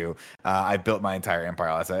want to do. I built my entire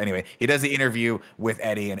empire." So anyway, he does the interview with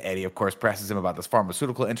Eddie, and Eddie, of course, presses him about this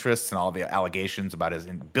pharmaceutical interests and all the allegations about his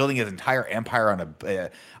building his entire empire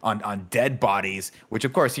on dead bodies. Which,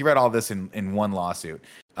 of course, he read all this in one lawsuit.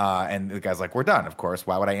 And the guy's like, we're done, of course.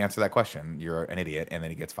 Why would I answer that question? You're an idiot. And then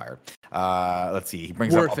he gets fired. Let's see. He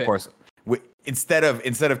brings up, of course, instead of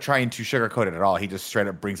trying to sugarcoat it at all, he just straight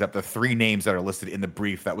up brings up the 3 names that are listed in the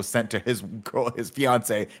brief that was sent to his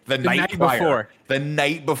fiance the night before. The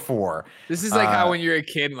night before. This is like how when you're a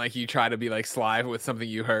kid, like you try to be like sly with something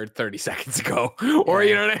you heard 30 seconds ago, or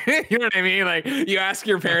you know what I mean? You know what I mean? Like you ask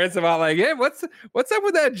your parents about like, hey, what's up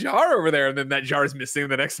with that jar over there? And then that jar is missing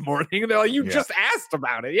the next morning, and they're like, you just asked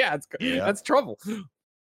about it. Yeah, that's trouble.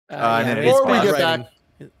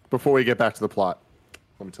 Before we get back to the plot,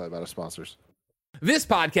 let me tell you about our sponsors. This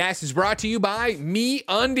podcast is brought to you by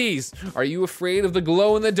MeUndies. Are you afraid of the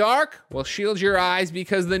glow in the dark? Well, shield your eyes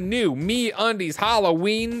because the new MeUndies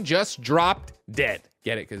Halloween just dropped dead.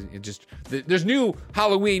 Get it? Because there's new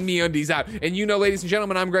Halloween MeUndies out. And you know, ladies and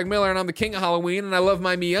gentlemen, I'm Greg Miller and I'm the king of Halloween and I love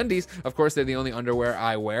my MeUndies. Of course, they're the only underwear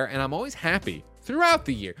I wear and I'm always happy throughout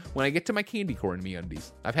the year when I get to my candy corn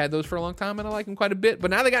MeUndies. I've had those for a long time and I like them quite a bit, but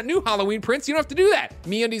now they got new Halloween prints. You don't have to do that.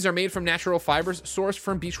 MeUndies are made from natural fibers sourced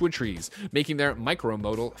from beechwood trees, making their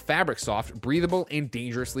micromodal, fabric soft, breathable, and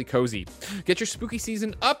dangerously cozy. Get your spooky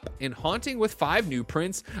season up and haunting with 5 new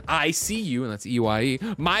prints: I See You, and that's EYE,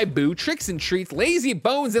 My Boo, Tricks and Treats, Lazy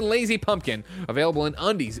Bones, and Lazy Pumpkin. Available in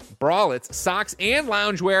undies, bralettes, socks, and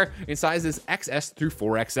loungewear in sizes XS through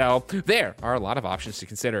 4XL. There are a lot of options to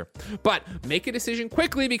consider, but make a decision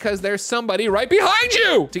quickly because there's somebody right behind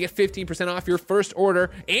you. To get 15% off your first order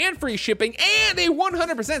and free shipping and a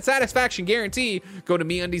 100% satisfaction guarantee, go to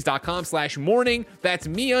MeUndies.com/morning. That's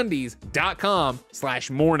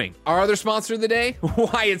MeUndies.com/morning. Our other sponsor of the day,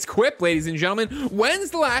 why, it's Quip, ladies and gentlemen.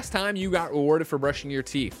 When's the last time you got rewarded for brushing your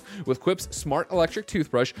teeth? With Quip's smart electric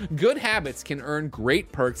toothbrush, good habits can earn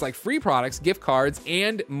great perks like free products, gift cards,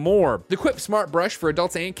 and more. The Quip Smart Brush for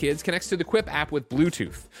adults and kids connects to the Quip app with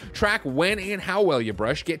Bluetooth. Track when and how well you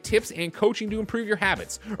brush, get tips and coaching to improve your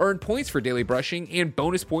habits, earn points for daily brushing and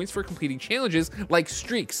bonus points for completing challenges like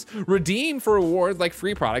streaks, redeem for rewards like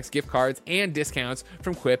free products, gift cards, and discounts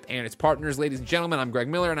from Quip and its partners. Ladies and gentlemen, I'm Greg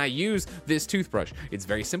Miller and I use this toothbrush. It's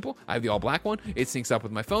very simple. I have the all black one. It syncs up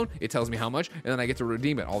with my phone. It tells me how much, and then I get to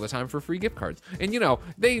redeem it all the time for free gift cards. And you know,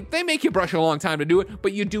 they make you brush a long time to do it,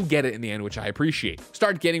 but you do get it in the end, which I appreciate.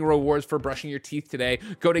 Start getting rewards for brushing your teeth today.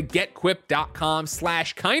 Go to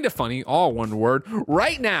getquip.com/kindafunny, all one word,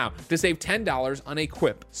 right now to save $10 on a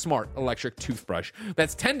Quip Smart Electric Toothbrush.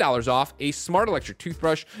 That's $10 off a Smart Electric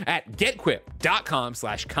Toothbrush at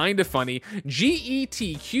getquip.com/kindafunny,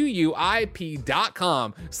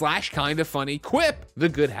 GETQUIP.com/kindafunny. Quip, the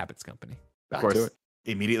good habits company. Of course,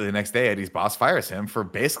 immediately the next day, Eddie's boss fires him for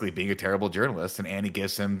basically being a terrible journalist, and Annie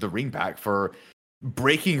gives him the ring back for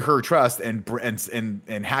breaking her trust and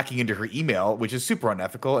hacking into her email, which is super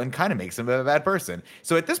unethical and kind of makes him a bad person.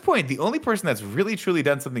 So at this point, the only person that's really truly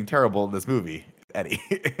done something terrible in this movie, Eddie.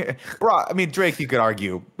 Bro, I mean, Drake, you could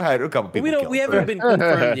argue, had a couple people. We haven't been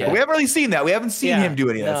confirmed yet. We haven't really seen that. We haven't seen him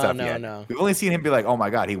do any of that stuff yet. No. We've only seen him be like, oh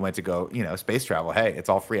my God, he went to go, space travel. Hey, it's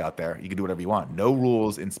all free out there. You can do whatever you want. No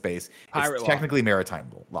rules in space. It's technically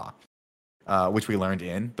maritime law, which we learned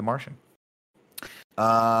in The Martian.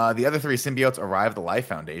 The other 3 symbiotes arrive at the Life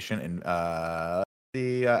Foundation, and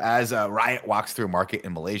as Riot walks through a market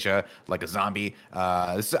in Malaysia like a zombie.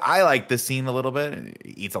 I like this scene a little bit.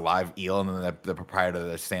 He eats a live eel, and then the proprietor of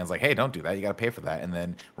the stand's like, "Hey, don't do that. You got to pay for that." And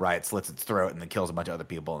then Riot slits its throat and then kills a bunch of other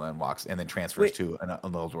people, and then transfers to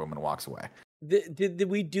an old room and walks away. Did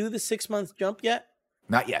we do the 6 month jump yet?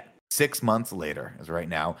 Not yet. 6 months later, as right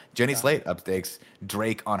now, Jenny Slate updates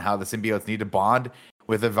Drake on how the symbiotes need to bond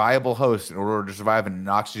with a viable host in order to survive in an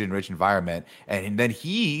oxygen-rich environment. And then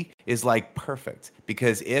he is like, perfect.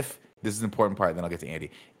 Because if, this is an important part, then I'll get to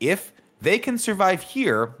Andy. If they can survive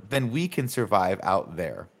here, then we can survive out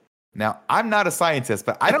there. Now, I'm not a scientist,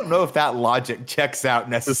 but I don't know if that logic checks out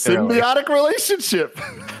necessarily. The symbiotic relationship.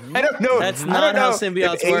 I don't know. That's not how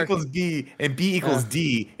symbiotes work. A equals B and B equals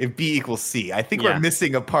D if B equals C. I think we're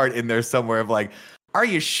missing a part in there somewhere of like, are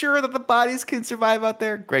you sure that the bodies can survive out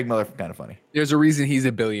there? Greg Miller from Kinda Funny. There's a reason he's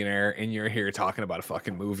a billionaire, and you're here talking about a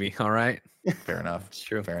fucking movie. All right. Fair enough. It's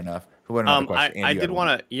true. Fair enough. Who had another question? I did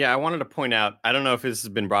want to. Yeah, I wanted to point out. I don't know if this has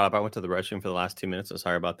been brought up. I went to the restroom for the last 2 minutes, so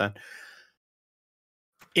sorry about that.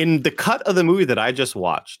 In the cut of the movie that I just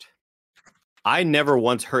watched, I never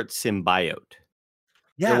once heard symbiote.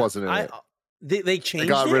 Yeah, it wasn't in it. They changed. I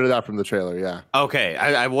got rid of that from the trailer. Yeah. Okay,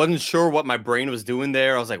 I wasn't sure what my brain was doing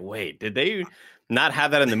there. I was like, wait, did they not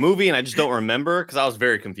have that in the movie? And I just don't remember because I was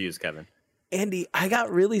very confused, Kevin. Andy, I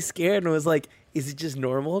got really scared and was like, is it just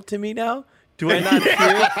normal to me now? Do I not hear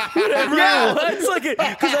whatever it was? Like,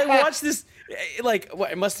 because I watched this, like,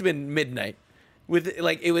 it must have been midnight with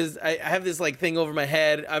like it was. I have this like thing over my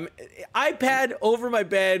head. I'm iPad over my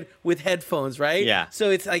bed with headphones, right? Yeah. So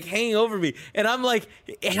it's like hanging over me, and I'm like,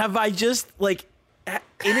 have I just like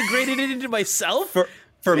integrated it into myself?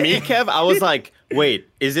 For me, Kev, I was like, wait,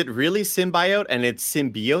 is it really symbiote and it's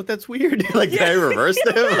symbiote that's weird? Like, did I reverse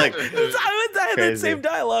them? Like, I had that same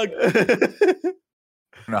dialogue. I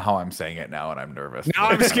don't know how I'm saying it now, and I'm nervous. Now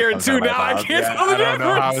I'm scared too. Now I can't tell the I don't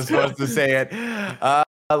know how I'm difference. supposed to say it.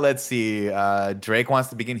 Let's see. Drake wants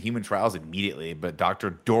to begin human trials immediately, but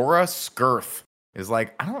Dr. Dora Skirth is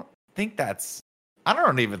like, I don't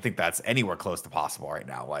even think that's anywhere close to possible right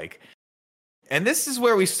now. Like, and this is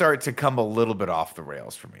where we start to come a little bit off the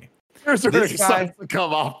rails for me. Here's where This it guy- starts to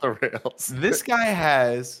come off the rails. This guy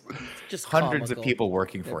has Just hundreds of comical people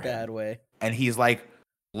working in a for bad him. way. And he's like,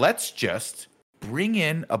 let's just bring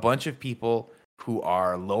in a bunch of people who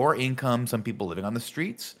are lower income, some people living on the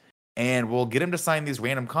streets, and we'll get them to sign these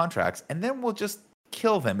random contracts, and then we'll just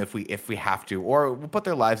kill them if we have to, or we'll put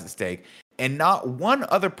their lives at stake. And not one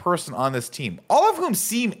other person on this team, all of whom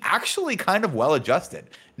seem actually kind of well adjusted.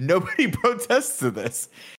 Nobody protests to this.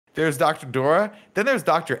 There's Dr. Dora, then there's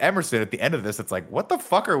Dr. Emerson at the end of this. It's like, what the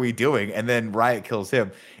fuck are we doing? And then Riot kills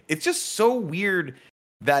him. It's just so weird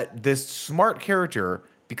that this smart character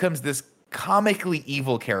becomes this comically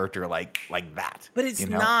evil character like that. But it's you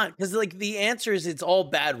know? not, because like the answer is it's all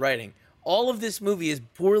bad writing. All of this movie is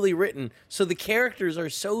poorly written, so the characters are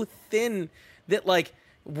so thin that like,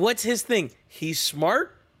 what's his thing? He's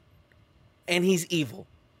smart and he's evil.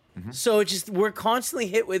 So it's just we're constantly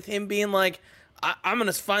hit with him being like, I'm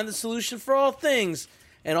gonna find the solution for all things,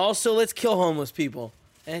 and also let's kill homeless people.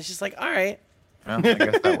 And it's just like, all right. Well, I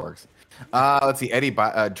guess that works. Let's see. Eddie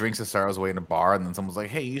drinks his sorrows away in a bar, and then someone's like,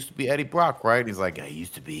 "Hey, you used to be Eddie Brock, right?" And he's like, "I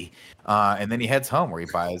used to be." And then he heads home, where he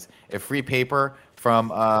buys a free paper from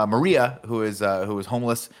Maria, who is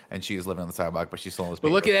homeless, and she is living on the sidewalk, but she's still in this.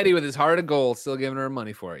 But look at Eddie with his heart of gold, still giving her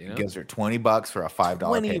money for it. You know, Gives her $20 for a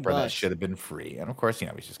 $5 paper that $20. should have been free, and of course, he's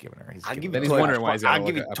just giving her. Then he's wondering why he's got I'll to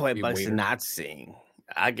give you look up $20 a to waiter. not sing.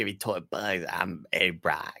 I'll give you $20. I'm Eddie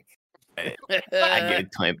Brock. I give you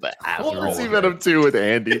 $20. What was he Venom 2 with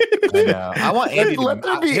Andy? I know. I want Andy. Let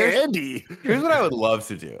there be here's- Andy. Here's what I would love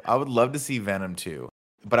to do. I would love to see Venom 2,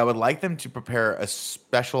 but I would like them to prepare a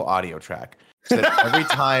special audio track so that every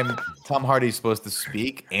time Tom Hardy's supposed to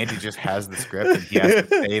speak, Andy just has the script and he has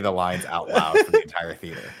to say the lines out loud for the entire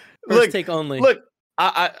theater. First take only. Look,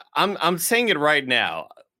 I'm saying it right now.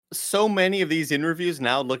 So many of these interviews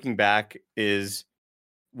now, looking back, is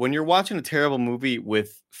when you're watching a terrible movie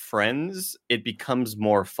with friends, it becomes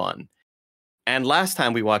more fun. And last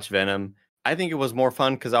time we watched Venom, I think it was more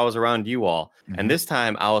fun because I was around you all. And this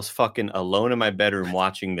time I was fucking alone in my bedroom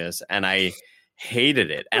watching this, and I hated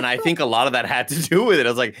it. And I think a lot of that had to do with it. I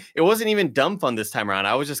was like, it wasn't even dumb fun this time around.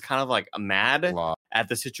 I was just kind of like mad at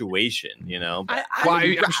the situation, you know? But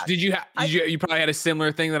You probably had a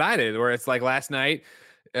similar thing that I did, where it's like last night,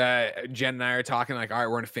 Jen and I are talking like, all right,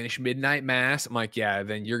 we're gonna finish midnight mass. I'm like, yeah,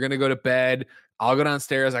 then you're gonna go to bed. I'll go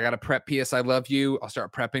downstairs. I gotta prep PS I Love You. I'll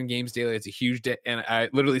start prepping Games Daily. It's a huge day, and I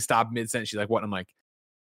literally stopped mid sentence. She's like, what? I'm like,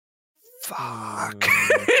 fuck.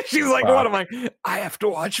 She's like, what? I'm like, I have to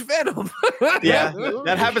watch Venom. yeah,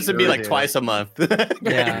 that happens to me like twice a month.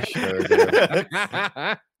 Yeah. Sure do.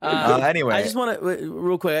 Anyway, I just want to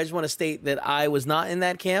real quick. I just want to state that I was not in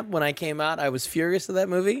that camp when I came out. I was furious of that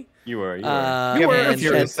movie. You were. You were and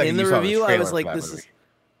furious in the you saw the review, I trailer was for like, that "This movie. is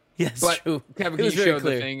yes, But true." Kevin, It can you was very show the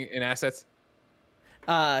clear. thing in assets?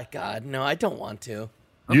 God, no, I don't want to.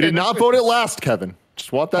 You did not vote it last, Kevin.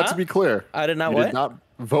 Just want that Huh? to be clear. I did not You what? did not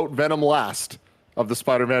vote Venom last of the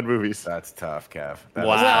Spider-Man movies. That's tough, Kev. Wow.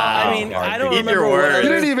 Well, I mean, I don't Eat your remember what words.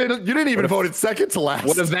 You other- didn't even vote it second to last.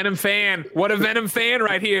 What a Venom fan! What a Venom fan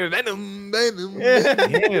right here! Venom.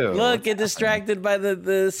 Ew. Look, get distracted by the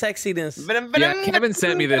sexiness. Yeah, Kevin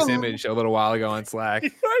sent me this image a little while ago on Slack. You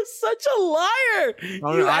are such a liar.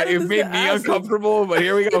 You added It this made to me acid. uncomfortable, but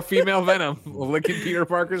here we go. Female Venom licking Peter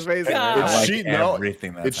Parker's face. God. It's I like she. No,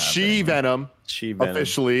 everything that's it's she happening. Venom She Venom.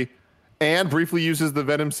 officially, and briefly uses the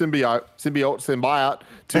Venom symbiote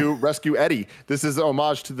to rescue Eddie. This is an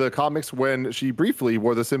homage to the comics when she briefly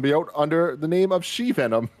wore the symbiote under the name of She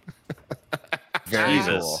Venom. Very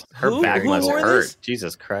Jesus, cool. her Who- back who must wore hurt. this?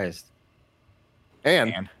 Jesus Christ.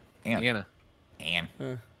 And Anna.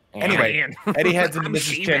 Anyway, Eddie heads into I'm Mrs.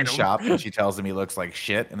 Chen's She-Venom. shop and she tells him he looks like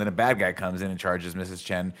shit. And then a bad guy comes in and charges Mrs.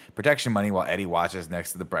 Chen protection money while Eddie watches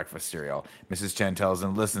next to the breakfast cereal. Mrs. Chen tells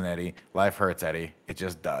him, "Listen, Eddie, life hurts, Eddie. It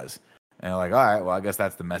just does." And like, all right, well, I guess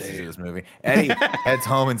that's the message of this movie. Eddie heads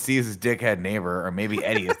home and sees his dickhead neighbor, or maybe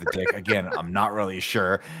Eddie is the dick. Again, I'm not really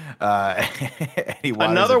sure.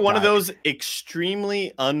 Another one of those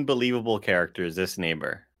extremely unbelievable characters, this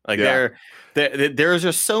neighbor. Like there's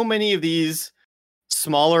just so many of these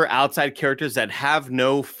smaller outside characters that have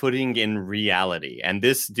no footing in reality. And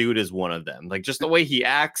this dude is one of them. Like just the way he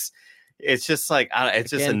acts, it's just like,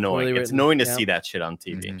 it's just annoying. Really it's annoying to see that shit on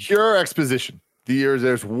TV. Mm-hmm. Pure exposition.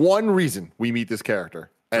 There's one reason we meet this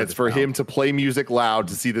character, and it's for him to play music loud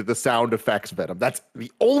to see that the sound affects Venom. That's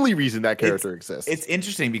the only reason that character exists. It's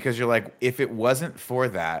interesting because you're like, if it wasn't for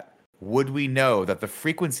that, would we know that the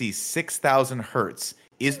frequency 6,000 hertz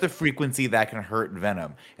is the frequency that can hurt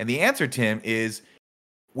Venom? And the answer, Tim, is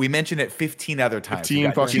we mentioned it 15 other times.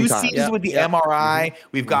 15 fucking times. 2 seasons with the MRI.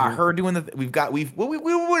 We've got her doing we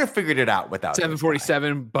would have figured it out without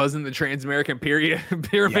 747 buzzing the Trans-American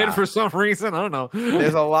pyramid for some reason. I don't know.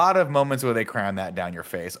 There's a lot of moments where they cram that down your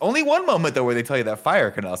face. Only one moment though where they tell you that fire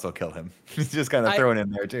can also kill him. He's just kind of thrown in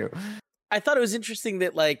there too. I thought it was interesting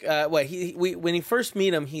that like when you first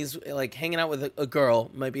meet him, he's like hanging out with a girl,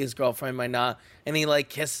 might be his girlfriend, might not, and he like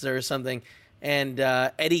kisses her or something. And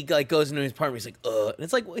Eddie like goes into his apartment. He's like, ugh. And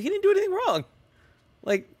it's like, well, he didn't do anything wrong.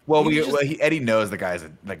 Like, Eddie knows the guy's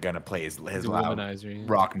like gonna play his loud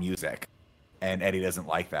rock music, and Eddie doesn't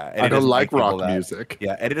like that. Eddie I don't like rock music.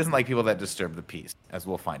 Yeah, Eddie doesn't like people that disturb the peace, as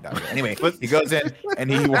we'll find out. Anyway, he goes in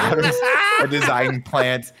and he waters a design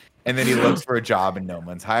plant, and then he looks for a job, and no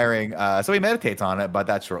one's hiring. So he meditates on it, but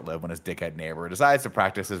that's short-lived when his dickhead neighbor decides to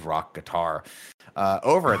practice his rock guitar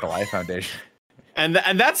over at the Life Foundation. And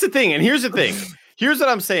that's the thing. And here's the thing. Here's what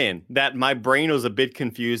I'm saying. That my brain was a bit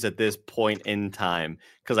confused at this point in time.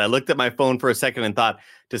 Because I looked at my phone for a second and thought,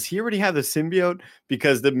 does he already have the symbiote?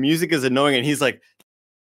 Because the music is annoying. And he's like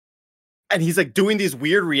doing these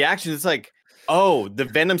weird reactions. It's like, oh, the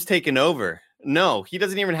Venom's taken over. No, he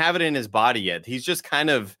doesn't even have it in his body yet. He's just kind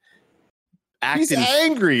of acting. He's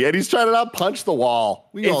angry and he's trying to not punch the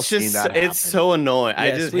wall. It's so annoying.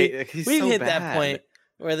 Yes, I just hate. He's we've so hit bad. that point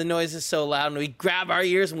where the noise is so loud and we grab our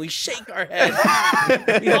ears and we shake our head.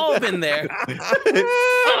 We've all been there.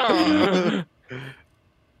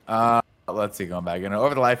 Let's see, going back.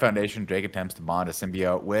 Over the Life Foundation, Drake attempts to bond a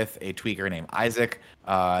symbiote with a tweaker named Isaac.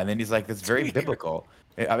 And then he's like, that's very biblical.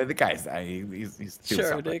 I mean, the guy's he's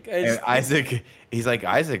sure, Dick. Isaac, he's like,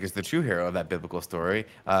 Isaac is the true hero of that biblical story.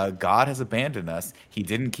 God has abandoned us. He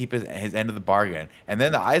didn't keep his end of the bargain. And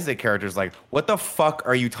then the Isaac character is like, what the fuck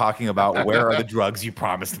are you talking about? Where are the drugs you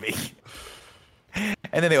promised me?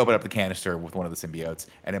 And then they open up the canister with one of the symbiotes,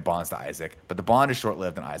 and it bonds to Isaac. But the bond is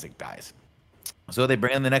short-lived, and Isaac dies. So they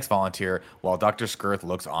bring in the next volunteer while Dr. Skirth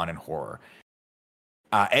looks on in horror.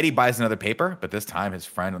 Eddie buys another paper, but this time his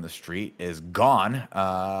friend on the street is gone.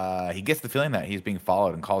 He gets the feeling that he's being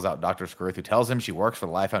followed and calls out Dr. Skirth, who tells him she works for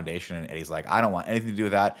the Life Foundation. And Eddie's like, I don't want anything to do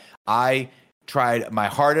with that. I tried my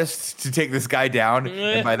hardest to take this guy down.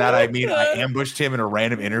 And by that, I mean, I ambushed him in a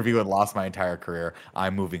random interview and lost my entire career.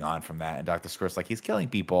 I'm moving on from that. And Dr. Skirth's like, he's killing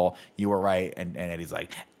people. You were right. And Eddie's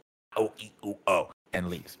like, oh, and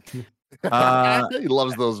leaves. He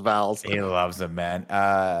loves those vowels. He loves them, man.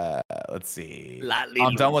 Let's see.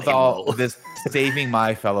 I'm done with all this saving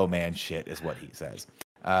my fellow man shit, is what he says.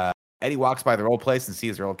 Eddie walks by their old place and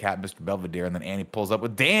sees their old cat, Mr. Belvedere, and then Annie pulls up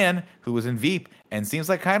with Dan, who was in Veep, and seems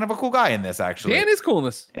like kind of a cool guy in this, actually. Dan is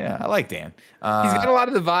coolness. Yeah, I like Dan. He's got a lot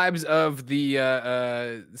of the vibes of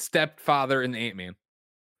the stepfather in the Ant-Man.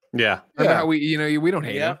 Yeah. How we don't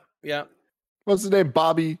hate him. Yeah. What's his name?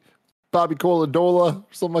 Bobby Coladola,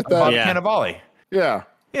 something like that. Bobby Cannavale. Yeah.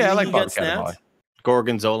 Yeah, I like Bobby Cannavale.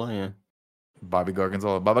 Gorgonzola, yeah. Bobby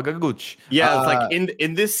Gorgonzola, Baba Gaguch. Yeah, it's like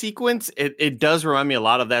in this sequence, it does remind me a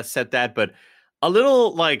lot of that, but a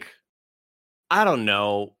little like, I don't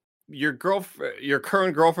know, your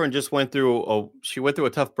current girlfriend just went through a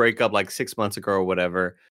tough breakup like 6 months ago or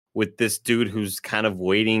whatever with this dude who's kind of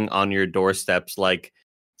waiting on your doorsteps like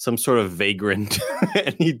some sort of vagrant,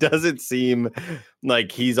 and he doesn't seem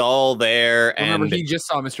like he's all there. Remember, and he just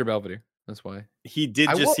saw Mr. Belvedere. That's why he did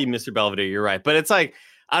see Mr. Belvedere. You're right, but it's like,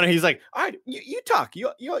 I don't know. He's like, all right, you talk.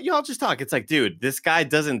 Y'all just talk. It's like, dude, this guy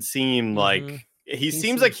doesn't seem like he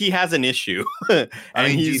seems like he has an issue,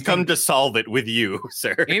 and he's come to solve it with you,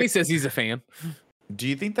 sir. And he says he's a fan. Do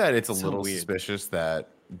you think that it's a So little weird. suspicious that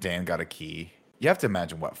Dan got a key? You have to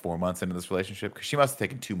imagine 4 months into this relationship, because she must have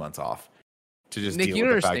taken 2 months off to just Nick, deal you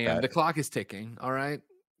with understand the fact the clock is ticking. All right.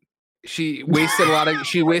 She wasted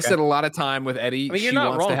a lot of time with Eddie. I mean, you're she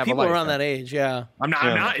not wants to wrong. have People a life around now. that age, yeah. I'm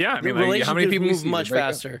not. Yeah. I mean, Relationships how many people move much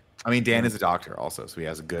faster. I mean, Dan is a doctor also, so he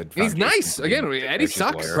has a good. He's foundation nice. for Again, being a Eddie righteous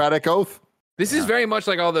sucks. lawyer. Hippocratic oath. This is very much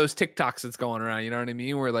like all those TikToks that's going around. You know what I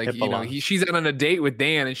mean? Where like, she's on a date with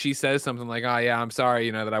Dan and she says something like, "Oh yeah, I'm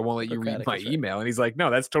sorry, that I won't let you read my email." And he's like,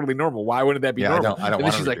 "No, that's totally normal. Why wouldn't that be normal?" I don't and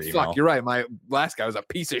want then she's like, "Fuck, you're right. My last guy was a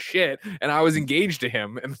piece of shit, and I was engaged to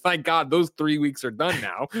him. And thank God those 3 weeks are done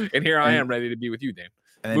now. And here I am ready to be with you, Dan.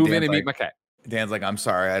 Move in and meet my cat." Dan's like, "I'm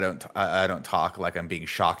sorry, I don't talk like I'm being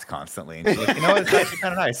shocked constantly." And she's like, "You know what? It's actually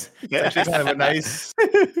kind of nice. It's actually kind of a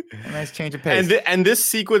nice change of pace." And this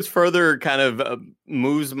sequence further kind of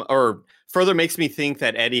moves or further makes me think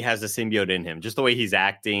that Eddie has a symbiote in him. Just the way he's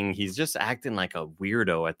acting, he's just acting like a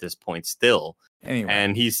weirdo at this point still. Anyway.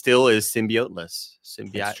 And he still is symbioteless.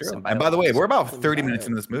 That's true. And by the way, we're about 30 minutes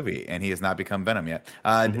into this movie, and he has not become Venom yet.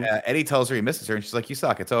 Eddie tells her he misses her, and she's like, "You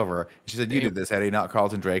suck. It's over." And she said, "You did this, Eddie, not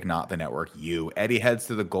Carlton Drake, not the network. You." Eddie heads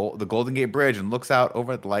to the Golden Gate Bridge and looks out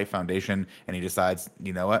over at the Life Foundation, and he decides,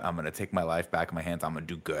 you know what? I'm going to take my life back in my hands. I'm going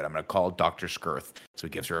to do good. I'm going to call Dr. Skirth. So he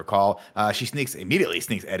gives her a call. She immediately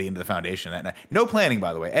sneaks Eddie into the Foundation that night. No planning,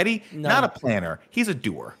 by the way. Eddie, not a planner. He's a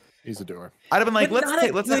doer. He's a doer. I'd have been like, let's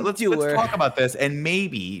talk about this, and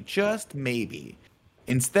maybe, just maybe,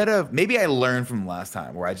 maybe I learned from last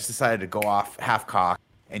time where I just decided to go off half-cocked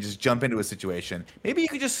and just jump into a situation. Maybe you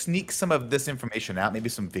could just sneak some of this information out, maybe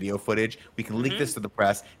some video footage. We can leak this to the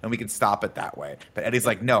press, and we can stop it that way. But Eddie's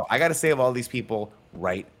like, no, I got to save all these people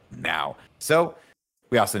right now. So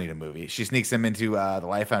we also need a movie. She sneaks him into the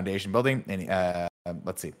Life Foundation building, and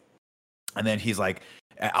let's see. And then he's like,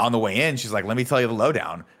 on the way in, she's like, "Let me tell you the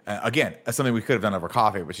lowdown." Again, that's something we could have done over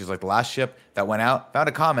coffee, but she's like, "The last ship that went out found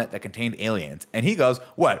a comet that contained aliens." And he goes,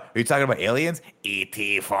 "What? Are you talking about aliens?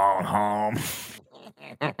 E.T. phone home."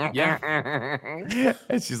 Yeah.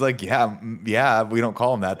 And she's like, yeah, we don't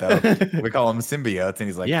call him that, though. We call him symbiotes. And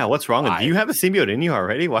he's like, "Yeah, what's wrong? Do you have a symbiote in you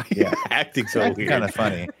already? Why are you acting so weird?" Kind of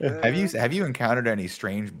funny. Have you encountered any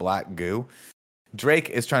strange black goo? Drake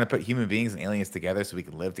is trying to put human beings and aliens together so we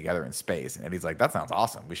can live together in space. And Eddie's like, "That sounds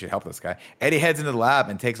awesome. We should help this guy." Eddie heads into the lab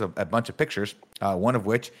and takes a bunch of pictures, one of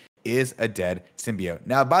which is a dead symbiote.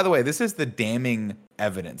 Now, by the way, this is the damning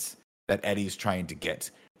evidence that Eddie's trying to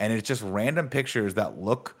get. And it's just random pictures that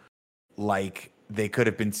look like they could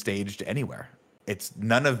have been staged anywhere.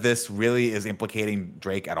 None of this really is implicating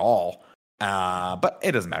Drake at all. But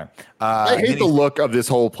it doesn't matter. I hate the look of this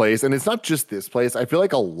whole place. And it's not just this place. I feel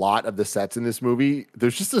like a lot of the sets in this movie,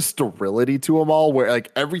 there's just a sterility to them all where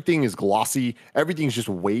like everything is glossy. Everything's just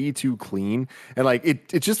way too clean. And like,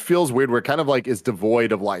 it just feels weird where it kind of like is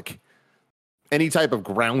devoid of like any type of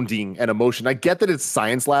grounding and emotion. I get that it's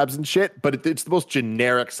science labs and shit, but it's the most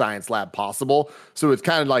generic science lab possible. So it's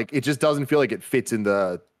kind of like, it just doesn't feel like it fits in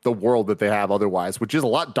the world that they have otherwise, which is a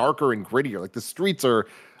lot darker and grittier. Like the streets are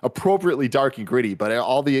appropriately dark and gritty, but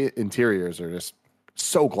all the interiors are just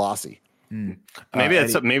so glossy. Maybe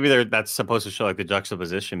that's supposed to show like the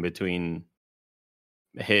juxtaposition between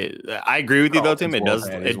I agree with you though, Tim. It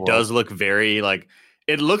does look very like,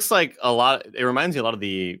 it looks like a lot. It reminds me a lot of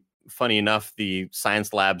the, funny enough, the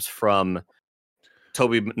science labs from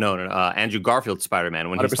Andrew Garfield's Spider-Man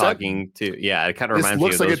when 100%. He's talking to, it kind of reminds me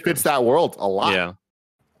of those. Looks like it fits that world a lot. Yeah.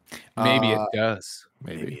 Maybe it does.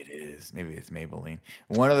 Maybe it is. Maybe it's Maybelline.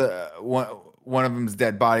 One of them's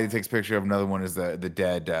dead body takes a picture of. Another one is the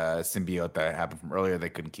dead symbiote that happened from earlier. They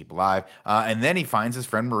couldn't keep alive. And then he finds his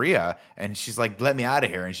friend Maria, and she's like, "Let me out of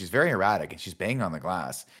here." And she's very erratic, and she's banging on the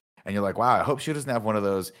glass. And you're like, wow, I hope she doesn't have one of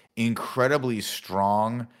those incredibly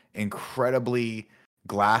strong, incredibly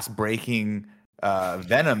glass-breaking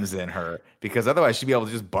venoms in her, because otherwise she'd be able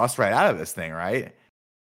to just bust right out of this thing, right?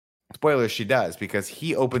 Spoiler, she does, because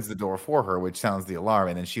he opens the door for her, which sounds the alarm,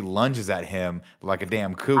 and then she lunges at him like a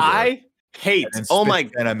damn cougar. I hate,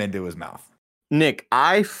 venom into his mouth. Nick,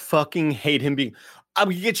 I fucking hate him being, "I'm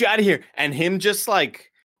gonna get you out of here," and him just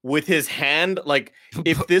like, with his hand, like,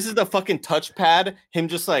 if this is the fucking touchpad, him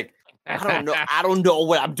just like, I don't know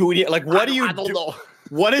what I'm doing here. Like, what do you do?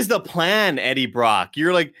 What is the plan, Eddie Brock?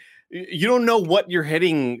 You're like, you don't know what you're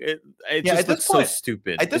hitting. It just looks so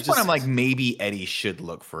stupid. At this point, I'm like, maybe Eddie should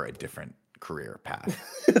look for a different career path.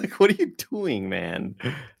 Like, what are you doing, man?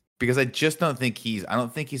 Because I just don't think he's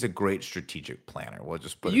a great strategic planner. We'll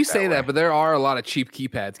just put you it say that way. that, but there are a lot of cheap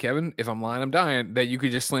keypads, Kevin. If I'm lying, I'm dying. That you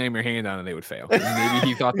could just slam your hand on and they would fail. And maybe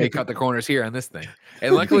he thought they cut the corners here on this thing.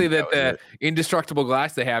 And luckily that the indestructible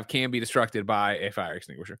glass they have can be destructed by a fire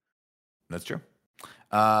extinguisher. That's true.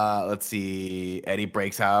 Let's see. Eddie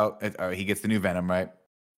breaks out. He gets the new Venom, right?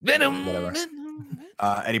 Venom. Whatever.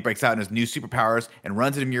 Eddie breaks out in his new superpowers and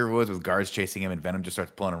runs into Muir Woods with guards chasing him, and Venom just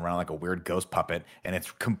starts pulling him around like a weird ghost puppet, and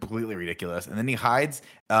it's completely ridiculous. And then he hides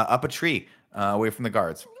up a tree away from the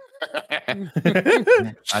guards.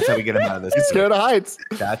 That's how we get him out of this. He's scared of heights.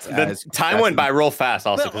 That's time went by real fast,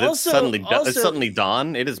 also But because it's suddenly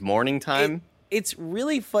dawn. It is morning time. It's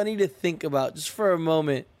really funny to think about just for a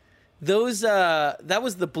moment. Those that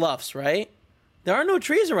was the bluffs, right? There are no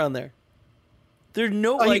trees around there. There's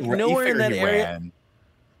nowhere in that area.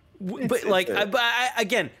 But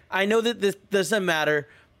again, I know that this doesn't matter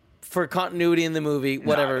for continuity in the movie.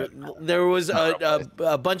 Whatever, there was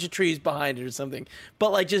a bunch of trees behind it or something.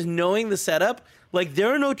 But like just knowing the setup, like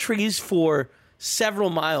there are no trees for several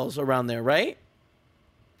miles around there, right?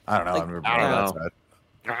 I don't know. I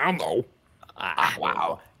don't know.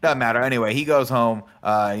 Wow. Doesn't matter. Anyway, he goes home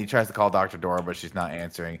and he tries to call Dr. Dora, but she's not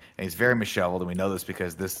answering. And he's very misheveled, and we know this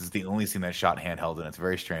because this is the only scene that's shot handheld, and it's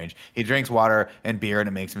very strange. He drinks water and beer, and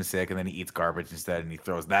it makes him sick, and then he eats garbage instead, and he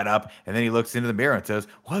throws that up. And then he looks into the mirror and says,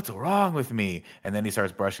 "What's wrong with me?" And then he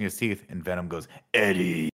starts brushing his teeth, and Venom goes,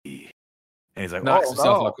 "Eddie." And he's like, knocks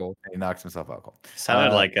himself out cold. And he knocks himself out cold.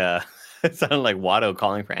 Sounded like it sounded like Watto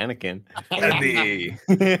calling for Anakin.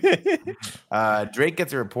 Drake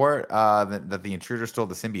gets a report that the intruder stole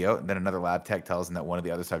the symbiote, and then another lab tech tells him that one of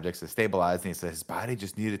the other subjects is stabilized, and he says his body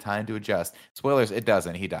just needed time to adjust. Spoilers, it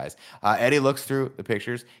doesn't. He dies. Eddie looks through the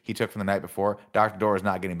pictures he took from the night before. Dr. Dora is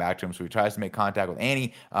not getting back to him, so he tries to make contact with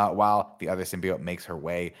Annie while the other symbiote makes her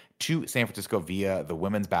way to San Francisco via the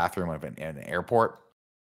women's bathroom of an airport.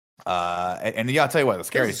 And yeah, I'll tell you what, the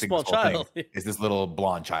scariest thing is this little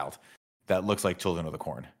blonde child that looks like Children of the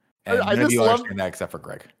Corn. And none of you understand that except for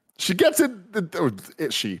Greg. She gets in,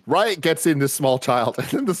 Riot gets in this small child, and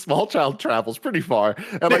then the small child travels pretty far.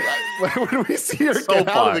 And like when we see her get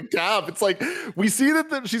out of the cab, it's like we see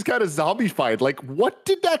that she's kind of zombified. Like, what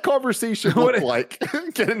did that conversation look like?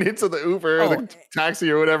 Getting into the Uber or the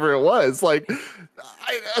taxi or whatever it was. Like,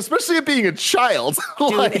 especially it being a child.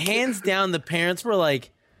 Dude, hands down, the parents were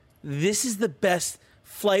like, "This is the best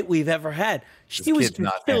flight we've ever had." She was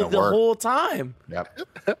killed the whole time.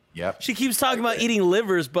 Yep. She keeps talking about eating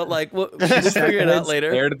livers, but like, we'll figure it out later.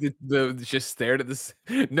 Stared at this.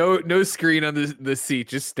 No screen on the seat.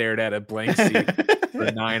 Just stared at a blank seat for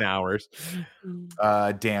 9 hours.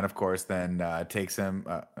 Dan, of course, then takes him.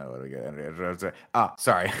 What do we get?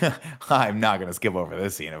 Sorry, I'm not gonna skip over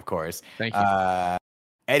this scene. Of course, thank you.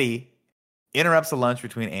 Eddie interrupts the lunch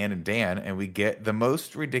between Anne and Dan, and we get the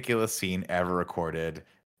most ridiculous scene ever recorded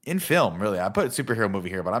in film, really. I put a superhero movie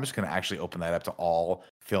here, but I'm just going to actually open that up to all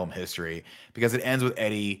film history because it ends with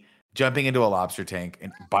Eddie jumping into a lobster tank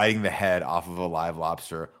and biting the head off of a live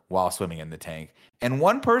lobster while swimming in the tank. And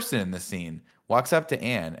one person in the scene walks up to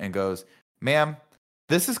Anne and goes, "Ma'am,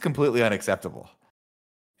 this is completely unacceptable."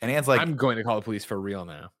 And Anne's like, "I'm going to call the police for real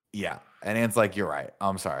now." Yeah. And Anne's like, "You're right.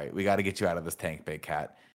 I'm sorry. We got to get you out of this tank, big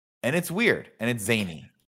cat." And it's weird and it's zany.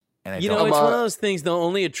 And it's one of those things though,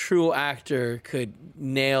 only a true actor could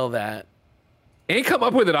nail that. And come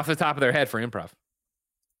up with it off the top of their head for improv.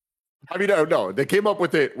 I mean, no, they came up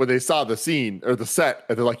with it when they saw the scene or the set,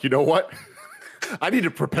 and they're like, "You know what? I need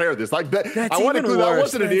to prepare this." Like that. That's I wanted to. That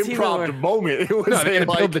wasn't That's an improv moment. It was they had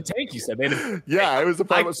to build the tank. You said they had yeah, it was the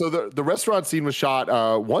problem. So the restaurant scene was shot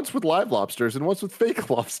once with live lobsters and once with fake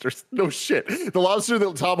lobsters. No shit. The lobster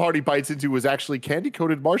that Tom Hardy bites into was actually candy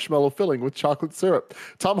coated marshmallow filling with chocolate syrup.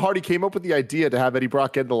 Tom Hardy came up with the idea to have Eddie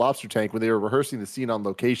Brock get in the lobster tank when they were rehearsing the scene on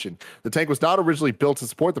location. The tank was not originally built to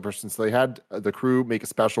support the person, so they had the crew make a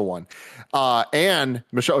special one. And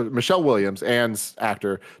Michelle Williams, Anne's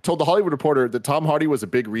actor, told the Hollywood Reporter that Tom Hardy was a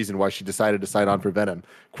big reason why she decided to sign on for Venom.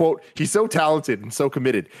 Quote, "He's so talented and so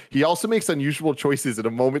committed. He also makes unusual choices in a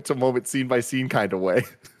moment-to-moment, scene-by-scene kind of way."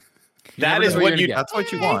 That's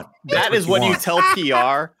what you want. That is what you tell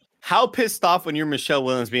PR. How pissed off when you're Michelle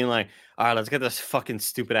Williams being like, "All right, let's get this fucking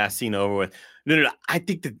stupid ass scene over with." No. I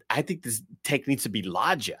think this take needs to be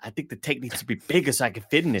larger. I think the take needs to be bigger so I can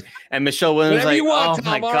fit in it. And Michelle Williams like, "Oh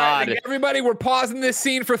my god, everybody, we're pausing this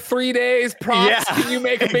scene for 3 days. Props. Yeah, can you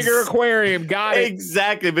make a bigger aquarium? Got it."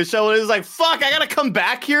 Exactly. Michelle Williams like, "Fuck, I gotta come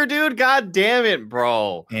back here, dude. God damn it,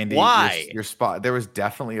 bro. Andy, why?" Your spot. There was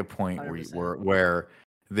definitely a point where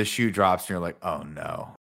the shoe drops and you're like, "Oh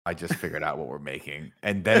no, I just figured out what we're making."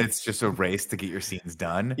 And then it's just a race to get your scenes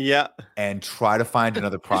done. Yeah. And try to find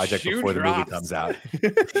another project before the movie comes out.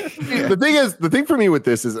 The thing for me with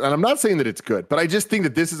this is, and I'm not saying that it's good, but I just think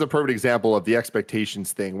that this is a perfect example of the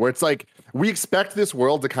expectations thing where it's like, we expect this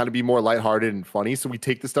world to kind of be more lighthearted and funny. So we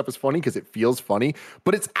take this stuff as funny because it feels funny,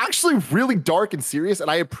 but it's actually really dark and serious. And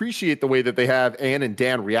I appreciate the way that they have Anne and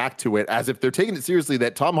Dan react to it as if they're taking it seriously,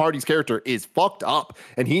 that Tom Hardy's character is fucked up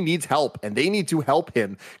and he needs help and they need to help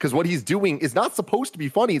him. because what he's doing is not supposed to be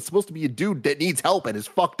funny. It's supposed to be a dude that needs help and is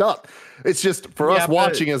fucked up. It's just for us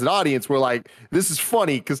watching as an audience, we're like, this is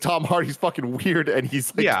funny because Tom Hardy's fucking weird and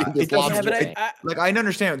he's like in this lobster. I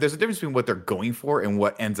understand. There's a difference between what they're going for and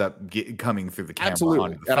what ends up coming through the camera.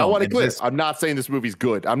 Absolutely. And I want to clear, I'm not saying this movie's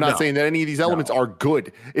good. I'm not saying that any of these elements are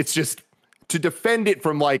good. It's just to defend it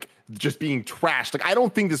from like just being trashed. Like, I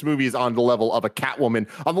don't think this movie is on the level of a Catwoman,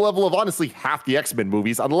 on the level of honestly half the X-Men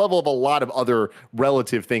movies, on the level of a lot of other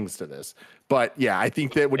relative things to this. But yeah, I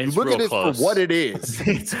think that when you look at it for what it is,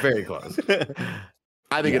 it's very close.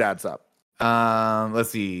 I think it adds up. Let's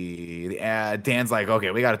see. Dan's like,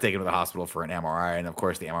 okay, we got to take him to the hospital for an MRI. And of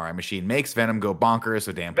course, the MRI machine makes Venom go bonkers.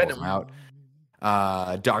 So Dan pulls him out.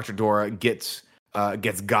 Dr. Dora gets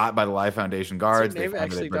got by the Life Foundation guards. Is her name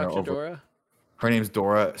actually Dr. Dora? Her name's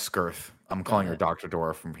Dora Skirth. I'm calling her Dr.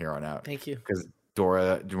 Dora from here on out. Thank you. Because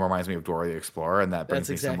Dora reminds me of Dora the Explorer, and that brings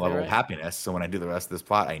me some level of happiness. So when I do the rest of this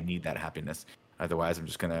plot, I need that happiness. Otherwise, I'm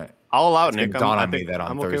just gonna. I'll allow it, Nick. Dawn on me that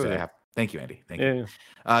on Thursday. Okay, thank you, Andy. Thank you.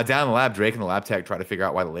 Down in the lab, Drake and the lab tech try to figure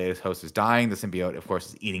out why the latest host is dying. The symbiote, of course,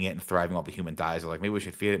 is eating it and thriving while the human dies. They're like, maybe we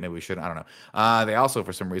should feed it, maybe we shouldn't. I don't know. They also,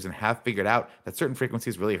 for some reason, have figured out that certain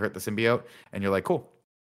frequencies really hurt the symbiote, and you're like, cool.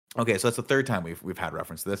 Okay, so that's the third time we've had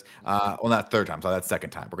reference to this. Well, not third time, so that's second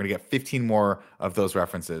time. We're going to get 15 more of those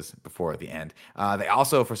references before the end. They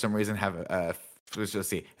also, for some reason, have let's just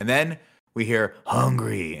see. And then we hear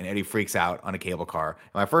hungry, and Eddie freaks out on a cable car.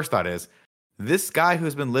 And my first thought is, this guy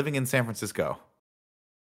who's been living in San Francisco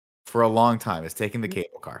for a long time is taking the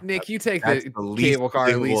cable car. Nick, you take the cable car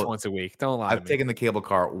at least once a week. Don't lie. I've taken the cable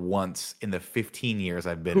car once in the 15 years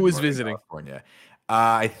I've been. Who was visiting California?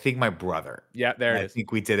 I think my brother. Yeah, there it is. I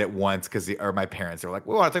think we did it once or my parents. They were like,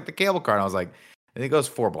 "We want to take the cable car," and I was like, "I think it goes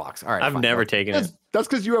 4 blocks." All right, I've never taken it. That's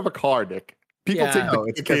because you have a car, Nick. People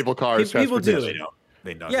take the cable car as people do.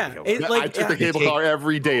 They don't. Yeah, I took the cable car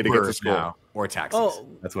every day to get to school. Now, or taxis.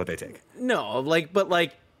 That's what they take. No,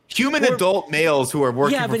 human adult males who are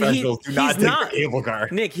working professionals do not take the cable car.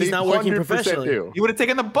 Nick, he's not working professionally. You would have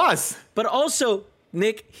taken the bus. But also,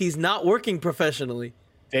 Nick, he's not working professionally.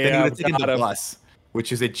 Then you would have taken the bus,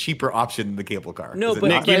 which is a cheaper option than the cable car. No, but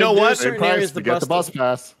Nick, you know what? Certain areas the bus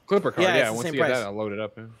pass. Clipper car, yeah, once you get that, I'll load it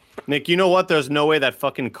up. Yeah. Nick, you know what? There's no way that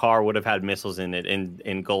fucking car would have had missiles in it in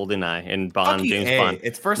GoldenEye and Bond, James Bond.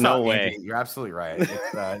 It's first no off, way. Andy, you're absolutely right.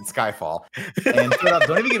 It's Skyfall. And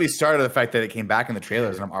don't even get me started on the fact that it came back in the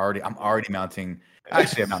trailers, and I'm already mounting.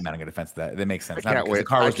 Actually, I'm not mounting a defense to that. That makes sense. The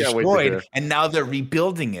car was destroyed, and now they're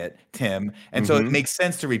rebuilding it, Tim. And so it makes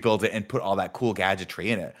sense to rebuild it and put all that cool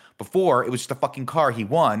gadgetry in it. Before, it was just a fucking car he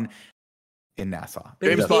won in Nassau.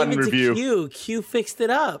 James Bond review. Q fixed it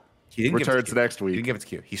up. He didn't returns next week. He didn't give it to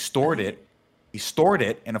Q. He stored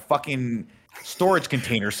it in a fucking storage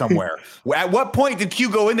container somewhere. At what point did Q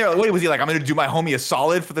go in there? What was he like? I'm going to do my homie a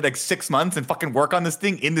solid for the next 6 months and fucking work on this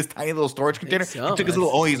thing in this tiny little storage container. He took his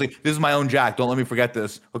little he's like, this is my own jack. Don't let me forget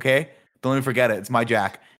this. Okay? Don't let me forget it. It's my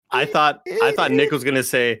jack. I thought Nick was going to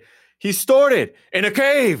say he stored it in a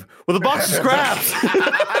cave with a box of scraps.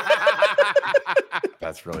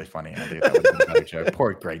 That's really funny. I think that would have been a better joke.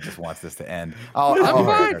 Poor Greg just wants this to end. I'm having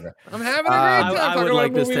a great time. I would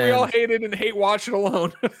like this to end. We all hated and hate watching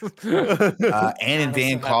alone. Ann and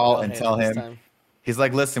Dan call and tell him. He's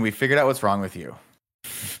like, listen, we figured out what's wrong with you.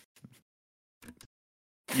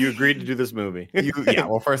 You agreed to do this movie. Yeah.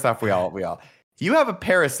 Well, first off, we all. You have a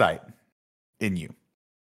parasite in you.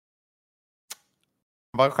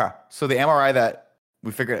 Okay. So the MRI that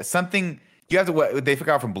we figured out something. You have to. They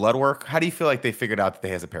figure out from blood work. How do you feel like they figured out that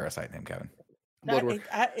he has a parasite in him, Kevin? Blood work.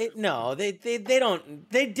 No, they don't.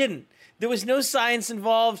 They didn't. There was no science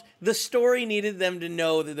involved. The story needed them to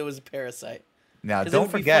know that there was a parasite. Now,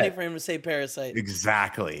 don't forget. It would be funny for him to say parasite.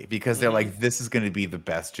 Exactly, because they're like, this is going to be the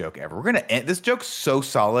best joke ever. We're going to end this joke's so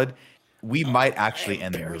solid. We might actually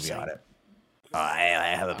end the movie on it. I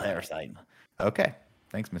have a parasite. Okay,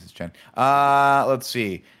 thanks, Mrs. Chen. Let's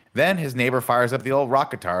see. Then his neighbor fires up the old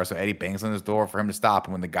rock guitar, so Eddie bangs on his door for him to stop.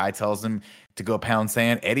 And when the guy tells him to go pound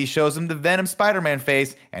sand, Eddie shows him the Venom Spider-Man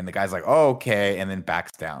face, and the guy's like, oh, okay, and then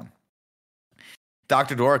backs down.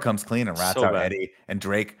 Dr. Dora comes clean and rats out Eddie and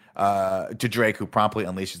Drake to Drake, who promptly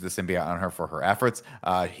unleashes the symbiote on her for her efforts.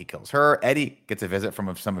 He kills her. Eddie gets a visit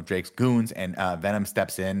from some of Drake's goons, and Venom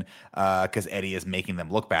steps in because Eddie is making them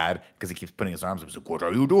look bad because he keeps putting his arms up. He's like, what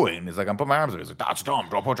are you doing? And he's like, I'm putting my arms up. He's like, that's dumb.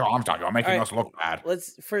 Don't put your arms down. You're making us look bad.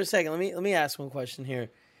 For a second, let me ask one question here.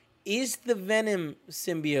 Is the Venom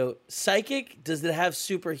symbiote psychic? Does it have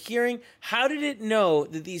super hearing? How did it know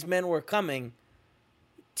that these men were coming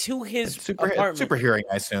to his apartment? Super hearing,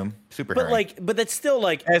 I assume. Super hearing. But that's still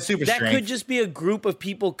like that could just be a group of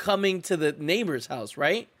people coming to the neighbor's house,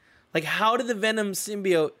 right? Like, how did the Venom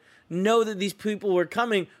symbiote know that these people were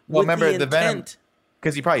coming? Well, with remember the Venom,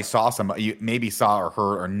 because he probably saw you maybe saw or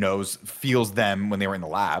heard or feels them when they were in the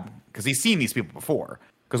lab, because he's seen these people before.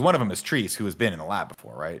 Because one of them is Treese, who has been in the lab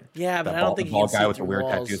before, right? Yeah, but that I don't think the bald he can guy see with the weird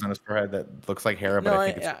walls. tattoos on his forehead that looks like hair, but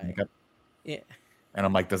I think it's makeup. Yeah. And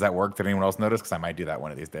I'm like, does that work? Did anyone else notice? Because I might do that one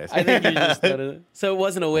of these days. I think you just noticed it. So it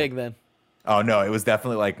wasn't a wig then. Oh no, it was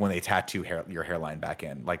definitely like when they tattoo your hairline back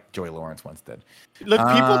in, like Joey Lawrence once did. Look,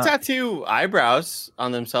 people tattoo eyebrows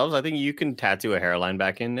on themselves. I think you can tattoo a hairline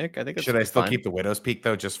back in, Nick. I think. Should I still keep the widow's peak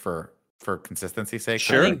though, just for consistency's sake?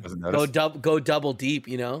 Sure. Go double deep,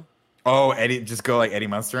 you know. Oh, Eddie, just go like Eddie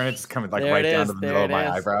Munster in it, just come like right down to the middle of my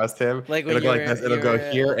eyebrows, Tim. Like it'll go like this. It'll go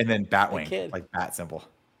here and then Batwing, like bat symbol.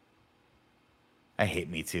 I hate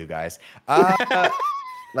Me Too, guys.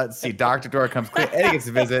 Let's see. Dr. Dora comes quick. Eddie gets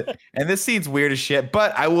a visit. And this scene's weird as shit.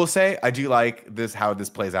 But I will say, I do like this, how this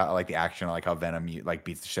plays out. I like the action. I like how Venom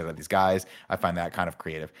beats the shit out of these guys. I find that kind of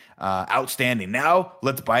creative. Outstanding. Now,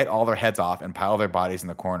 let's bite all their heads off and pile their bodies in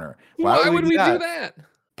the corner. Why would we do that?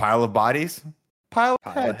 Pile of bodies? Pile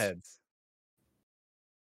of heads. heads.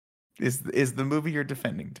 Is the movie you're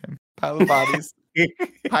defending, Tim? Pile of bodies,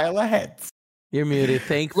 pile of heads. You're muted.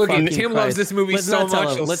 Thank Look, fucking Tim Christ. loves this movie so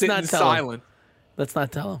much. Let's not tell him. Let's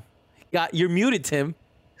not tell him. You're muted, Tim.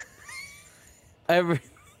 Everything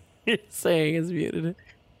you're saying is muted.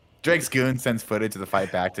 Drake's goon sends footage of the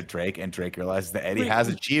fight back to Drake, and Drake realizes that Eddie has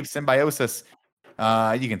achieved symbiosis.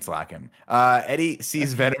 You can slack him. Eddie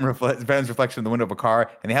sees Venom's reflection in the window of a car,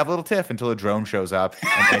 and they have a little tiff until a drone shows up,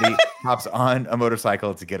 and Eddie hops on a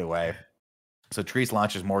motorcycle to get away. So Treese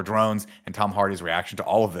launches more drones, and Tom Hardy's reaction to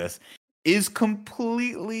all of this is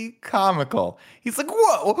completely comical. He's like,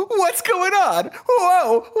 whoa, what's going on?